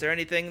 Is there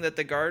anything that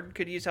the guard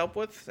could use help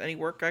with? Any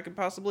work I could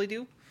possibly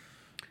do?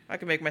 I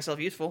could make myself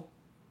useful.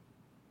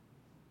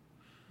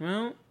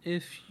 Well,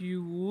 if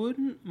you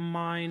wouldn't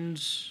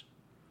mind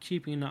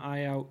keeping an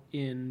eye out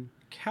in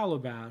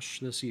Calabash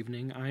this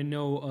evening, I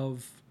know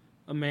of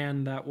a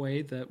man that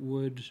way that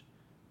would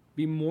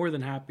be more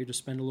than happy to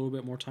spend a little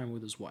bit more time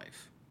with his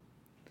wife.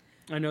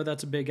 I know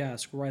that's a big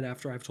ask right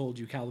after I've told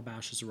you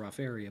Calabash is a rough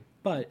area,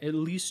 but at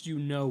least you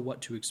know what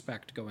to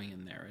expect going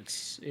in there.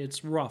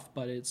 It's rough,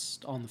 but it's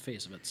on the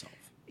face of itself.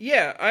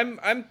 Yeah,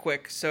 I'm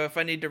quick, so if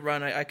I need to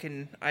run, I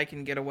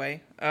can get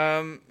away.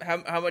 How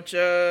much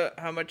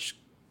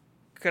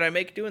could I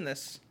make doing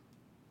this?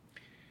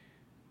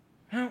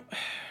 Well,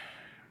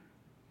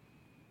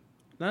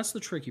 that's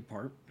the tricky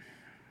part.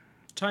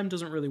 Time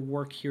doesn't really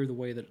work here the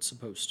way that it's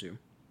supposed to.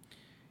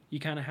 You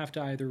kind of have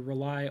to either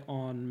rely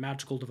on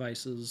magical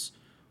devices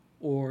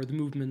or the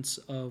movements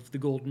of the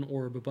golden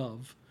orb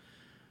above.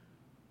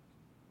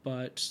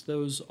 But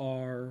those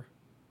are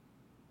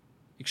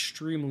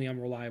extremely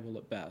unreliable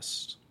at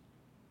best.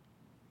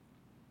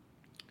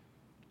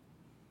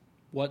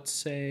 What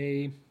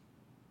say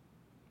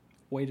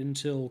wait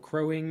until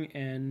crowing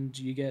and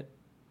you get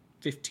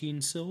 15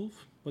 silv?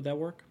 Would that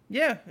work?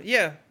 Yeah.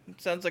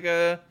 Sounds like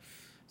a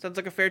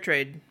fair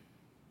trade.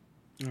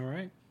 All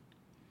right.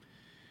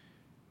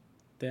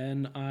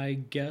 Then I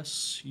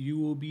guess you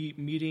will be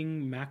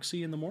meeting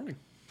Maxie in the morning.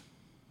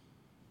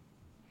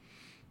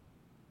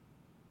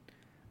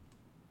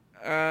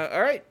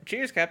 All right.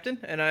 Cheers, Captain.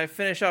 And I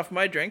finish off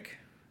my drink.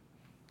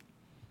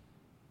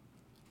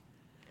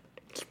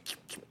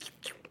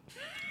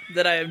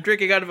 That I am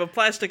drinking out of a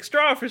plastic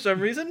straw for some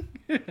reason.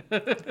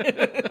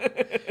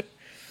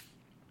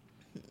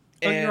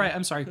 Oh, you're right.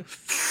 I'm sorry.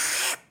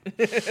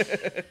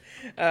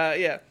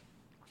 Yeah.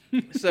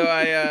 So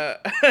I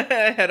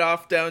head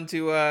off down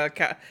to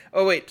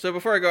oh wait, so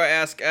before I go I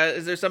ask,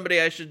 is there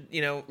somebody I should,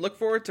 look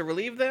for to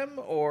relieve them,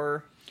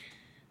 or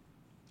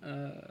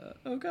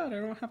Oh god, I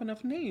don't have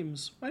enough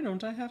names. Why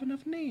don't I have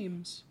enough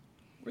names?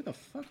 Where the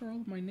fuck are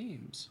all of my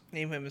names?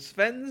 name him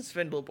Sven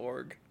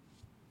Svindelborg.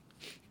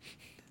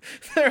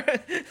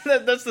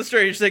 That's the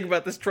strange thing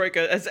about this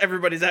troika, as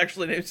everybody's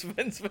actually named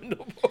Sven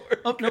Svindelborg.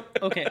 Oh no,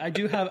 okay. I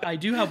do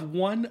have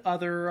one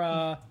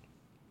other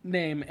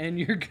name, and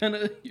you're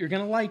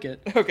gonna like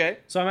it. Okay.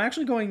 So I'm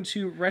actually going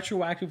to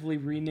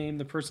retroactively rename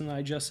the person that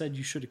I just said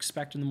you should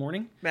expect in the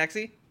morning.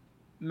 Maxie?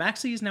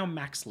 Maxie is now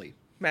Maxley.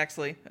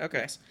 Maxley. Okay.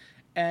 Yes.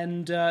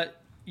 And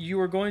you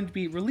are going to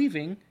be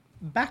relieving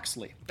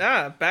Baxley.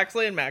 Ah,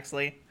 Baxley and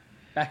Maxley.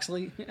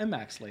 Baxley and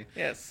Maxley.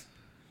 Yes.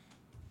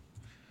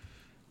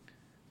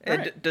 All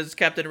And right. does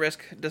Captain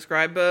Risk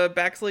describe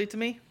Baxley to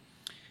me?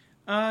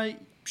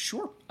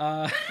 Sure.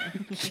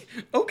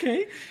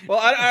 Okay. Well,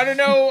 I don't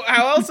know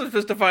how else I'm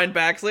supposed to find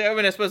Baxley. I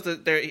mean, I suppose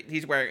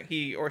that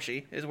he or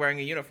she is wearing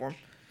a uniform.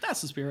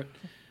 That's the spirit.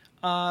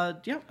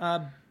 Baxley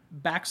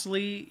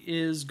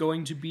is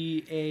going to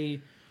be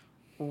a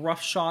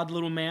roughshod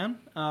little man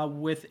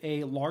with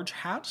a large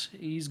hat.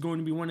 He's going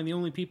to be one of the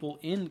only people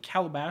in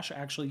Calabash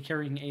actually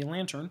carrying a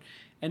lantern.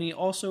 And he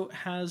also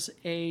has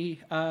a...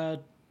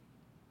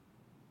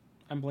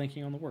 I'm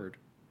blanking on the word.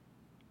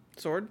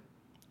 Sword?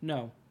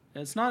 No.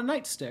 It's not a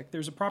nightstick.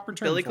 There's a proper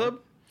term Billy for club?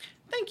 it.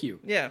 Thank you.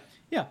 Yeah.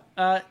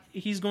 Yeah.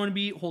 He's going to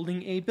be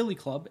holding a billy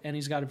club, and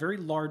he's got a very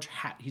large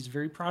hat. He's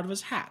very proud of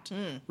his hat.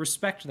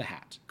 Respect the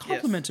hat.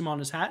 Compliment him on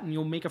his hat, and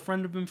you'll make a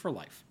friend of him for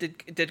life.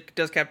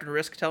 Does Captain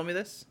Risk tell me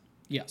this?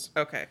 Yes.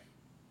 Okay.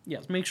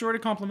 Yes. Make sure to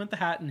compliment the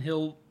hat, and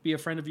he'll be a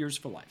friend of yours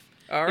for life.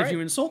 All right. If you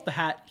insult the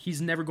hat,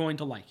 he's never going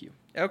to like you.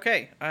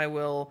 Okay. I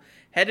will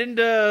head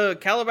into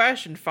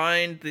Calabash and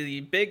find the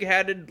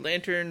big-hatted,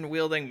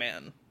 lantern-wielding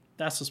man.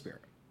 That's the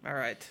spirit. All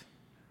right.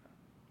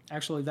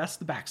 Actually, that's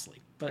the Baxley,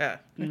 but Yeah,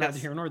 neither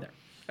yes. here nor there.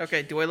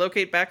 Okay. Do I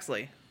locate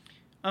Baxley?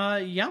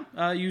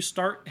 You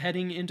start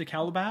heading into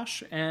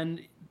Calabash,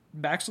 and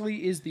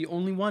Baxley is the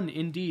only one,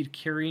 indeed,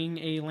 carrying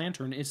a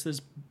lantern. It's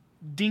this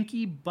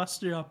dinky,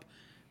 busted-up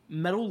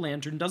metal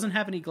lantern. Doesn't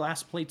have any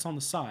glass plates on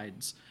the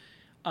sides,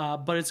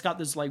 but it's got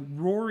this,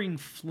 roaring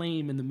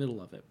flame in the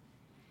middle of it.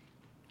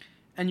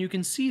 And you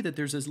can see that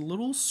there's this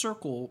little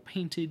circle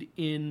painted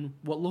in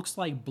what looks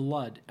like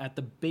blood at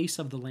the base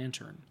of the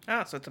lantern.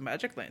 Ah, so it's a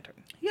magic lantern.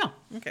 Yeah.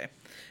 Okay.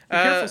 Be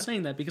careful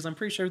saying that, because I'm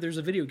pretty sure there's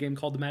a video game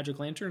called The Magic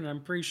Lantern, and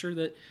I'm pretty sure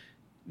that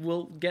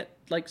we'll get,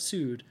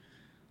 sued.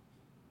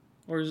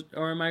 Or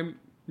am I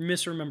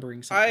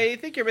misremembering something? I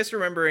think you're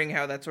misremembering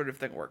how that sort of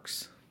thing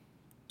works.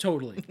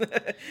 Totally.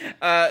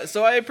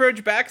 So I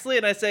approach Baxley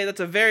and I say, "That's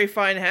a very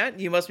fine hat.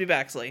 You must be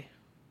Baxley."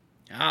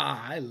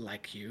 I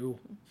like you.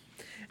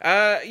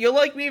 You'll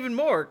like me even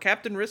more.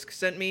 Captain Risk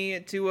sent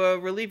me to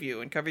relieve you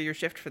and cover your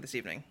shift for this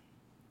evening.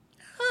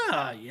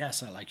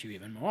 Yes, I like you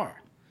even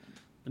more.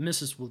 The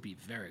missus will be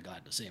very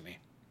glad to see me.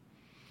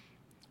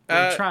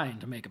 We're trying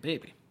to make a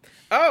baby.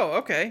 Oh,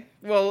 okay.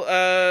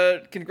 Well,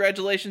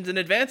 congratulations in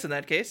advance in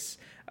that case.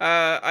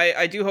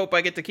 I do hope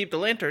I get to keep the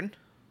lantern.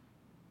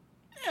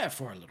 Yeah,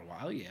 for a little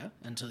while, yeah.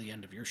 Until the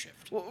end of your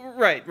shift. Well,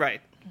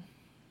 right.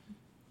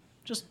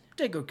 Just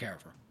take good care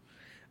of her.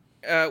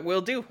 Will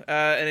do.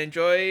 And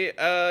enjoy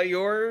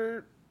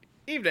your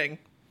evening.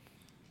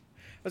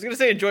 I was going to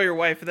say enjoy your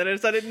wife, and then I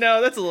decided, no,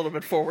 that's a little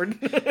bit forward.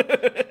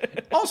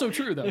 Also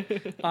true, though.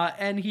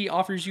 And he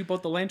offers you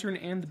both the lantern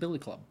and the billy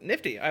club.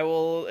 Nifty. I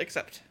will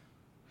accept.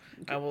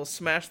 I will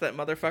smash that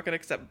motherfucking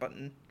accept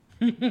button.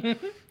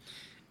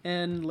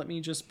 And let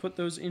me just put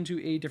those into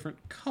a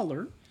different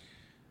color.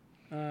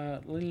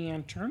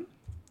 Lantern.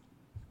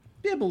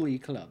 Billy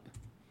club.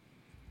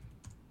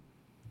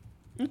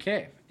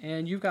 Okay.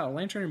 And you've got a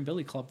lantern and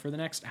billy club for the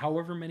next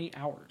however many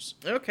hours.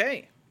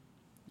 Okay.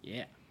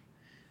 Yeah.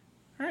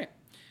 All right.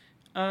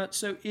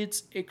 So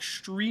it's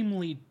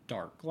extremely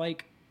dark.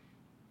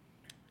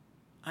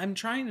 I'm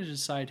trying to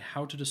decide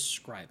how to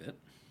describe it.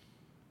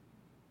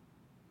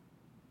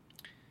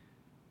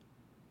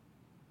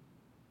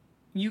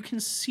 You can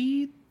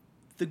see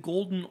the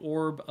golden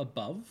orb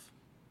above,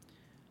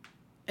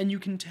 and you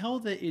can tell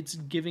that it's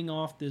giving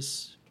off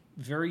this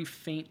very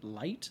faint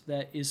light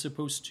that is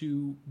supposed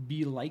to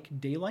be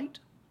like daylight.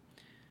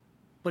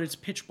 but it's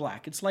pitch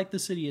black. It's like the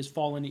city has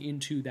fallen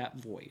into that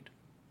void.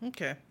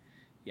 Okay.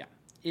 Yeah.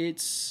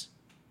 It's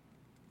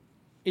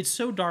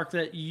so dark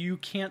that you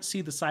can't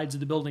see the sides of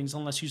the buildings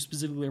unless you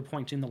specifically are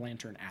pointing the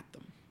lantern at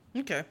them.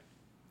 Okay.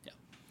 Yeah.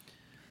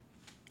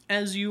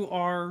 As you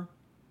are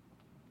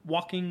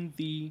walking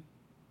the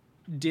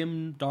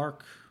dim,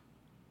 dark,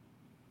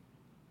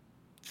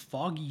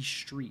 foggy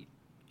street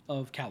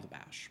of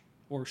Calabash,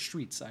 or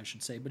streets, I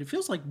should say, but it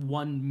feels like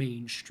one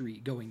main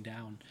street going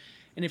down,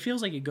 and it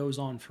feels like it goes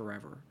on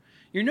forever.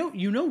 You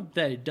know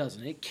that it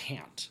doesn't. It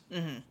can't.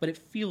 Mm-hmm. But it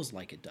feels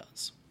like it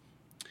does.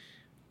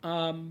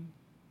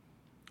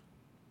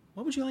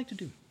 What would you like to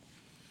do?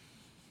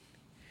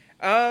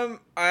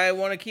 I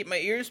want to keep my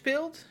ears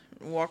peeled,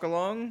 walk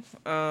along,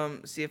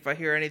 see if I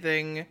hear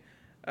anything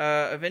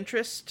of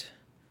interest.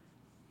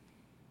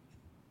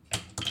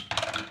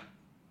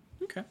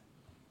 Okay.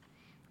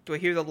 Do I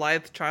hear the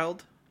lithe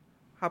child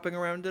hopping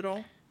around at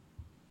all?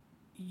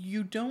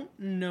 You don't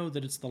know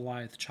that it's the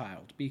lithe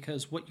child,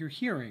 because what you're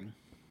hearing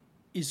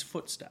is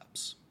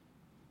footsteps.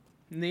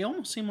 And they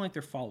almost seem like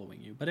they're following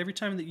you, but every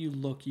time that you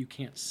look, you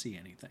can't see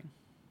anything.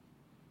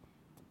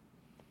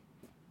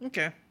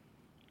 Okay.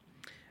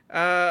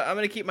 I'm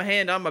gonna keep my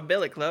hand on my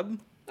billy club.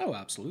 Oh,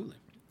 absolutely.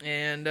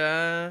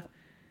 And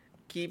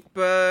keep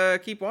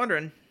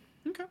wandering.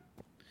 Okay.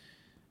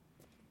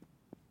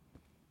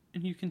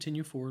 And you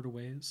continue forward a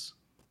ways,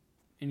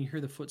 and you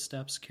hear the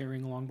footsteps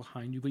carrying along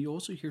behind you, but you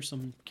also hear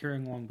some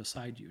carrying along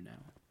beside you now.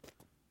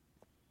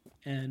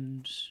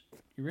 And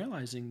you're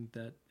realizing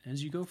that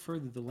as you go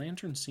further, the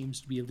lantern seems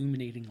to be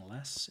illuminating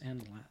less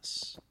and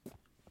less.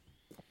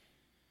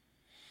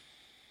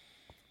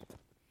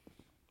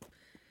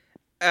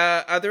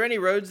 Are there any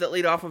roads that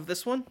lead off of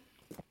this one?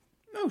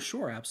 Oh,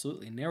 sure,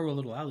 absolutely. Narrow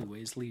little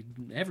alleyways lead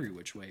every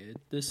which way.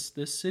 This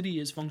city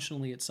is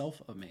functionally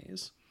itself a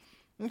maze.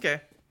 Okay.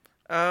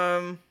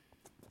 I'm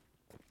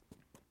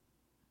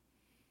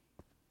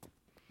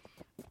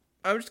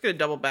just gonna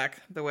double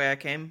back the way I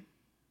came.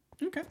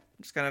 Okay.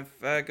 Just kind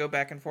of go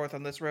back and forth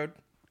on this road.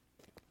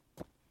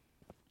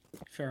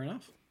 Fair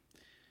enough.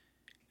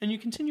 And you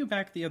continue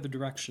back the other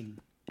direction,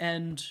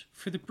 and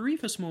for the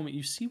briefest moment,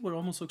 you see what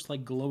almost looks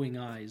like glowing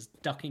eyes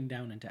ducking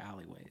down into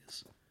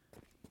alleyways.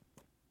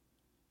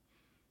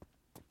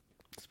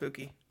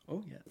 Spooky.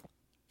 Oh,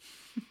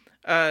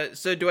 yeah.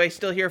 So do I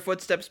still hear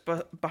footsteps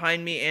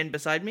behind me and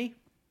beside me?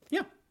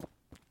 Yeah.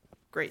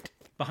 Great.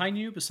 Behind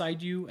you,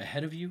 beside you,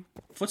 ahead of you,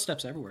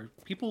 footsteps everywhere.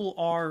 People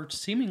are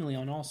seemingly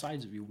on all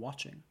sides of you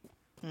watching.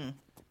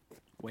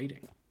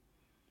 Waiting.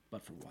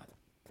 But for what?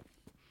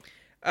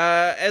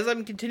 As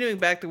I'm continuing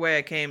back the way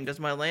I came, does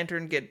my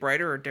lantern get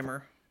brighter or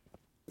dimmer?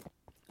 It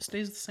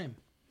stays the same.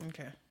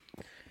 Okay.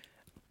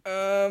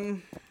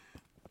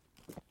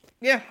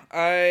 Yeah,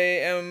 I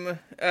am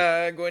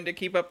going to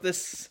keep up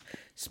this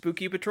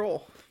spooky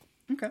patrol.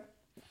 Okay.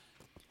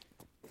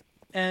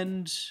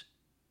 And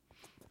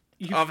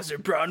Officer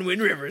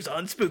Bronwyn Rivers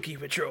on spooky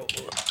patrol.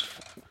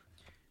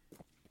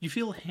 You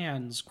feel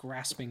hands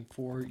grasping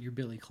for your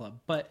billy club,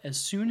 but as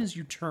soon as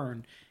you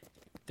turn,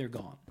 they're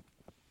gone.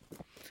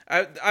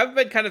 I've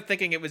been kind of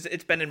thinking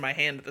it's been in my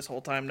hand this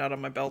whole time, not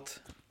on my belt.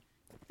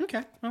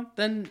 Okay, well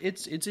then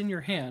it's in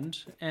your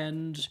hand,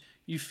 and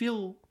you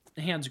feel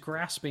the hands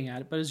grasping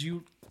at it, but as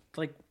you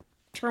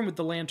turn with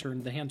the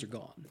lantern, the hands are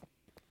gone.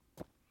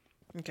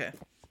 Okay.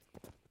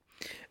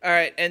 All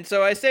right, and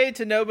so I say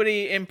to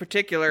nobody in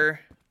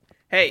particular,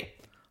 hey,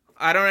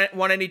 I don't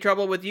want any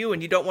trouble with you,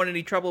 and you don't want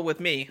any trouble with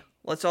me.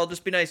 Let's all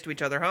just be nice to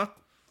each other, huh?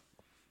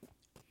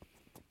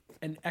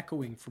 And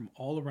echoing from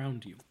all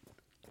around you.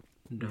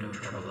 No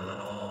trouble at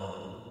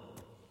all.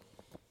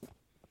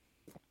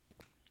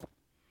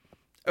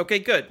 Okay,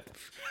 good.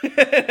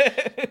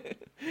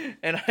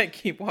 And I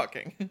keep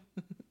walking.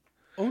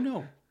 Oh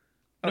no.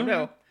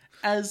 No.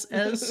 As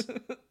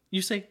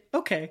you say,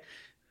 okay,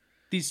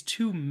 these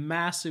two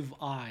massive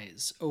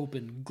eyes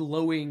open,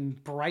 glowing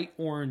bright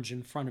orange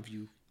in front of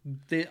you.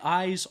 The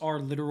eyes are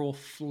literal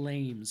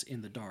flames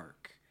in the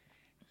dark.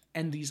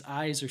 And these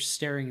eyes are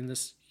staring, and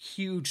this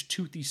huge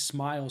toothy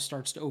smile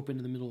starts to open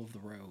in the middle of the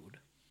road.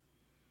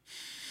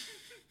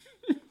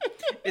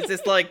 Is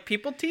this like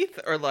people teeth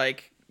or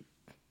like...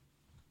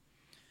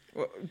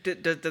 Do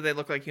they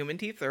look like human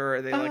teeth, or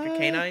are they like a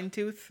canine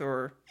tooth,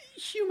 or...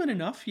 Human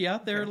enough, yeah.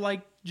 They're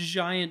like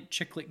giant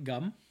chiclet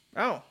gum.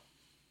 Oh.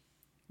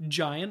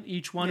 Giant,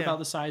 each one about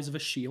the size of a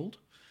shield.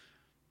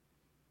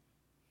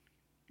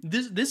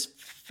 This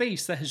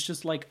face that has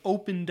just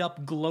opened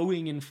up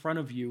glowing in front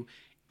of you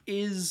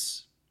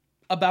is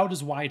about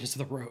as wide as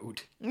the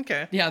road.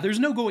 Okay. Yeah, there's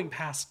no going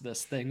past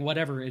this thing,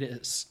 whatever it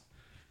is.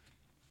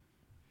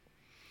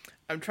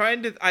 I'm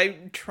trying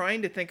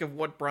to think of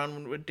what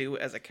Bronwyn would do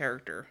as a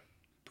character.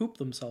 Poop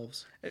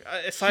themselves.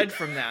 Aside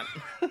from that.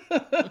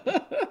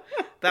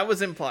 That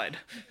was implied.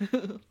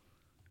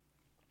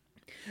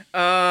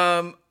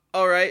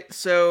 All right,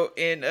 so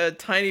in a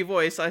tiny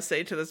voice, I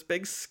say to this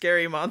big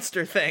scary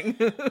monster thing,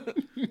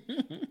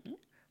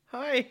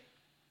 hi.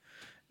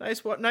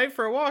 Nice night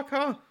for a walk,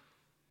 huh?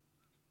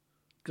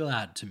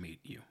 Glad to meet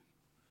you.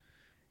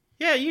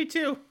 Yeah, you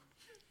too.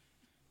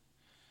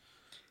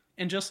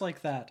 And just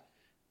like that,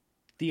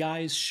 the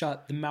eyes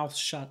shut, the mouth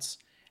shuts,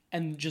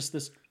 and just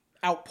this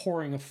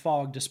outpouring of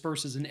fog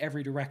disperses in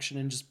every direction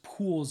and just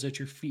pools at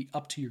your feet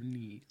up to your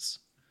knees.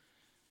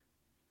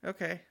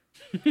 Okay.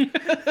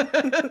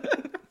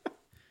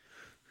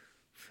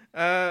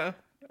 I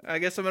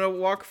guess I'm gonna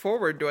walk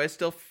forward. Do I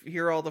still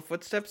hear all the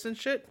footsteps and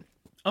shit?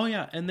 Oh,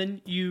 yeah. And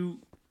then you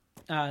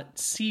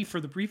see for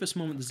the briefest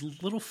moment this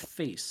little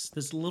face,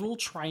 this little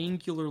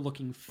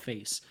triangular-looking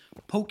face,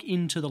 poke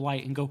into the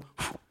light and go,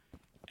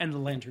 and the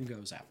lantern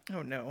goes out.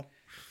 Oh, no.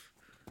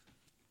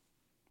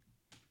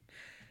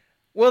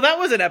 Well, that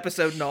was an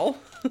episode, Null.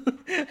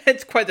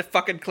 It's quite the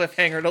fucking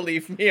cliffhanger to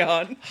leave me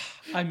on.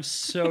 I'm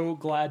so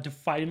glad to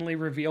finally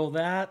reveal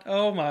that.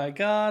 Oh my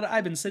god,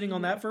 I've been sitting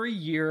on that for a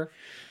year.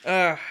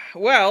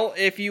 Well,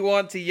 if you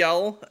want to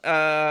yell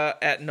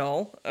at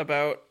Null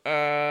about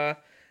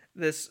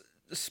this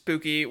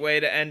spooky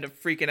way to end a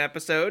freaking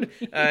episode,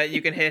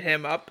 you can hit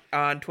him up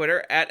on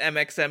Twitter at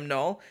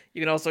MXMNull.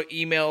 You can also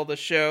email the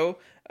show,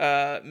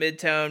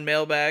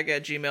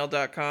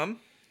 midtownmailbag@gmail.com.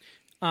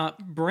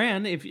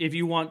 Bran, if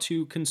you want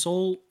to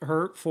console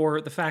her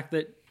for the fact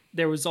that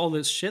there was all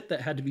this shit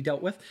that had to be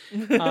dealt with,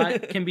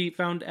 can be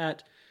found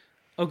at,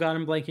 oh god,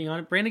 I'm blanking on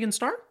it, Brannigan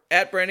Star?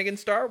 At Brannigan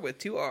Star with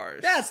 2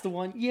 R's. That's the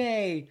one,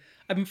 yay!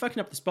 I've been fucking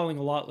up the spelling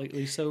a lot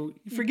lately, so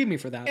forgive me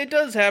for that. It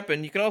does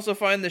happen. You can also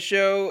find the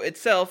show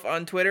itself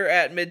on Twitter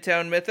at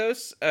Midtown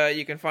Mythos.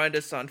 You can find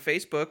us on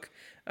Facebook,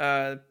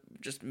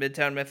 just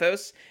Midtown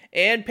Mythos,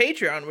 and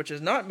Patreon, which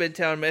is not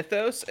Midtown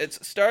Mythos.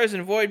 It's Stars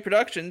and Void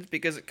Productions,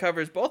 because it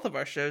covers both of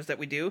our shows that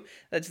we do.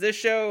 That's this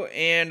show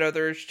and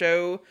other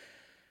show,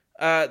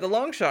 The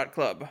Long Shot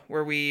Club,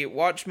 where we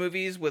watch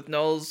movies with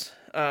Null's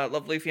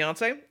lovely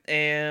fiance,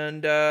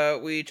 and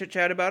we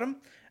chit-chat about them.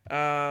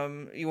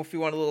 If you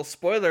want a little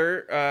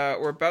spoiler,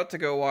 we're about to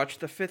go watch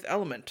The Fifth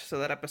Element, so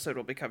that episode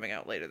will be coming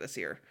out later this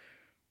year.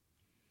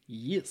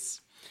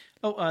 Yes.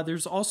 Oh,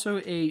 there's also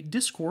a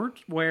Discord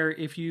where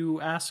if you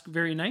ask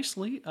very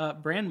nicely,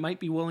 Bran might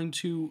be willing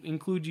to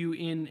include you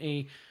in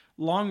a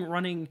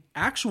long-running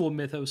actual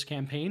Mythos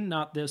campaign,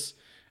 not this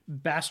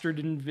bastard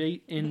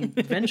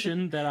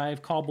invention that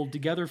I've cobbled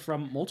together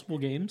from multiple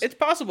games. It's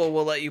possible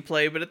we'll let you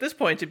play, but at this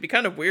point it'd be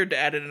kind of weird to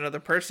add in another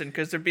person,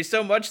 because there'd be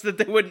so much that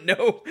they wouldn't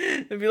know.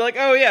 They'd be like,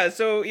 oh yeah,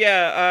 so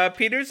yeah,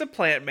 Peter's a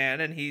plant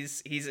man, and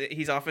he's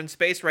off in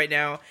space right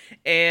now,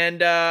 and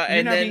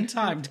You're not being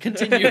timed.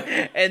 Continue.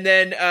 And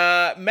then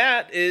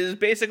Matt is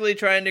basically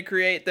trying to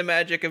create the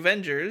Magic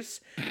Avengers,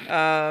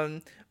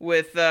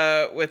 with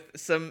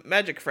some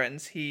magic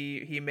friends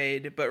he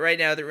made, but right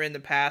now they're in the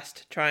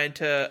past trying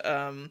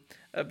to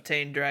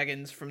obtain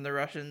dragons from the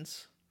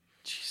Russians.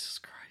 Jesus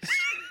Christ.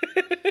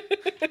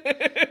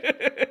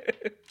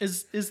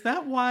 Is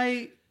that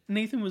why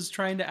Nathan was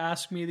trying to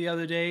ask me the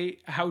other day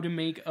how to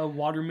make a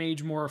water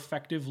mage more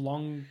effective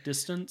long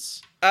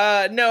distance?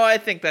 No, I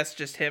think that's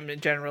just him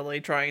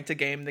generally trying to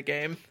game the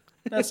game.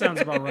 That sounds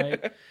about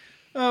right.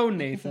 Oh,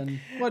 Nathan,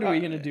 what are we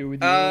going to do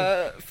with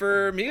you?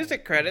 For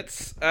music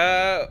credits,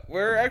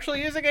 we're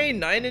actually using a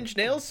Nine Inch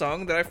Nails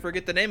song that I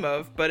forget the name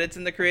of, but it's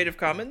in the Creative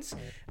Commons.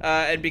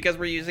 And because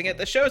we're using it,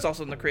 the show is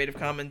also in the Creative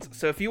Commons.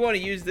 So if you want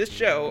to use this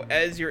show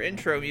as your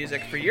intro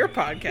music for your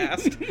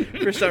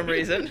podcast, for some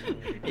reason,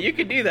 you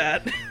can do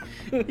that.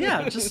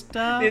 Yeah, just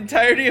the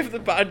entirety of the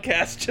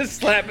podcast, just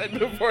slap it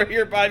before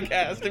your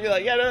podcast and be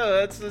like, yeah,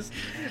 no, that's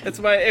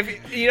my.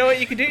 If you know what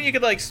you could do, you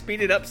could like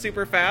speed it up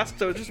super fast,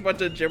 so it's just a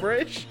bunch of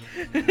gibberish.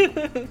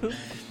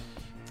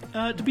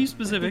 To be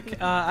specific,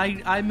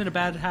 I'm in a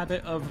bad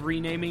habit of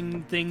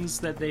renaming things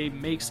that they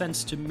make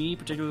sense to me,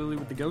 particularly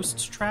with the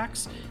Ghosts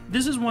tracks.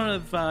 This is one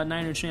of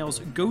Nine Inch Nails'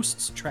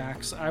 Ghosts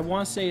tracks. I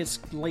want to say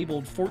it's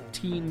labeled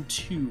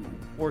 14.2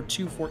 or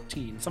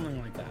 2.14, something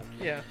like that.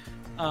 Yeah.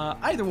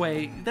 Either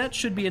way, that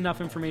should be enough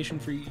information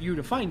for you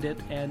to find it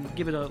and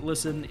give it a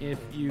listen if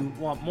you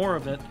want more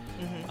of it.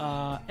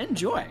 Mm-hmm.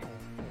 Enjoy.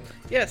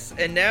 Yes,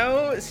 and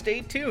now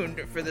stay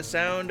tuned for the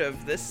sound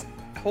of this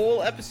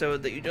whole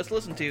episode that you just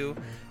listened to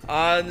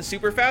on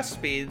super fast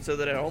speed, so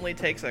that it only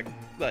takes like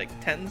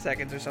 10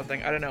 seconds or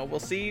something. I don't know. We'll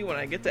see when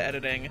I get to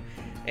editing.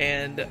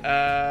 And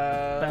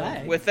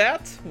with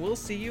that, we'll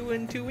see you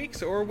in 2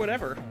 weeks or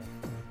whatever.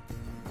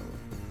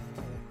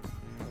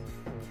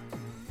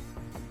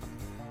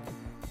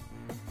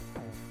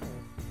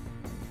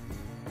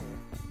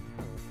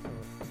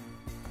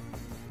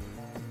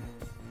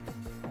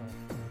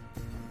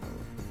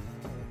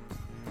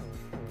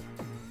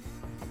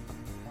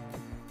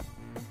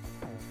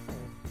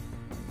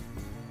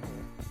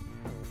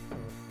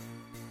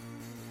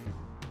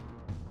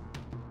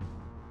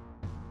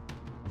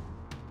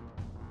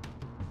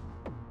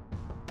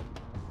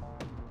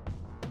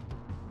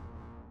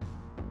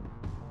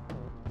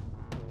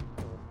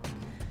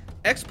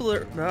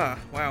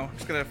 Wow, I'm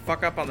just gonna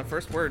fuck up on the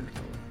first word.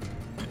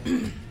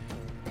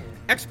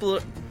 It's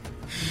gonna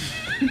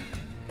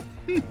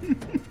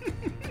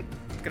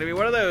be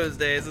one of those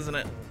days, isn't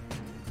it?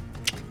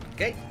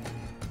 Okay.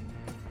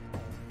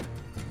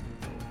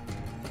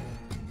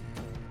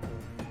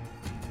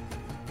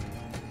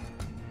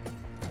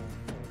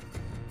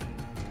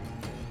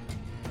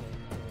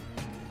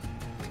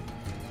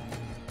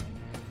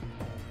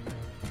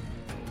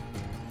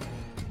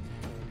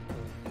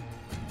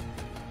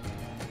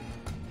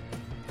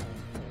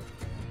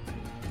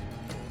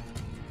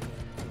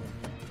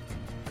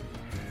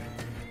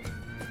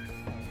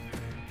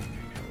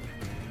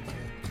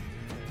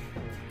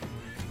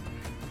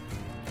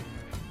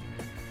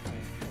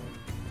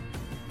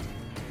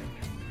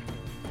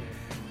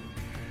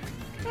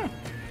 Huh.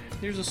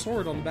 There's a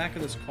sword on the back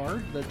of this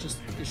card that just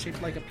is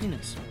shaped like a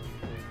penis.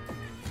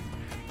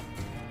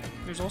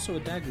 There's also a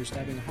dagger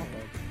stabbing a hot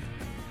dog.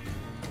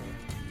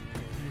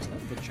 Is that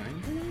a vagina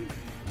balloon?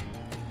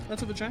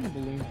 That's a vagina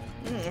balloon.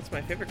 That's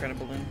my favorite kind of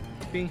balloon.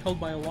 Being held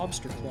by a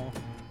lobster claw.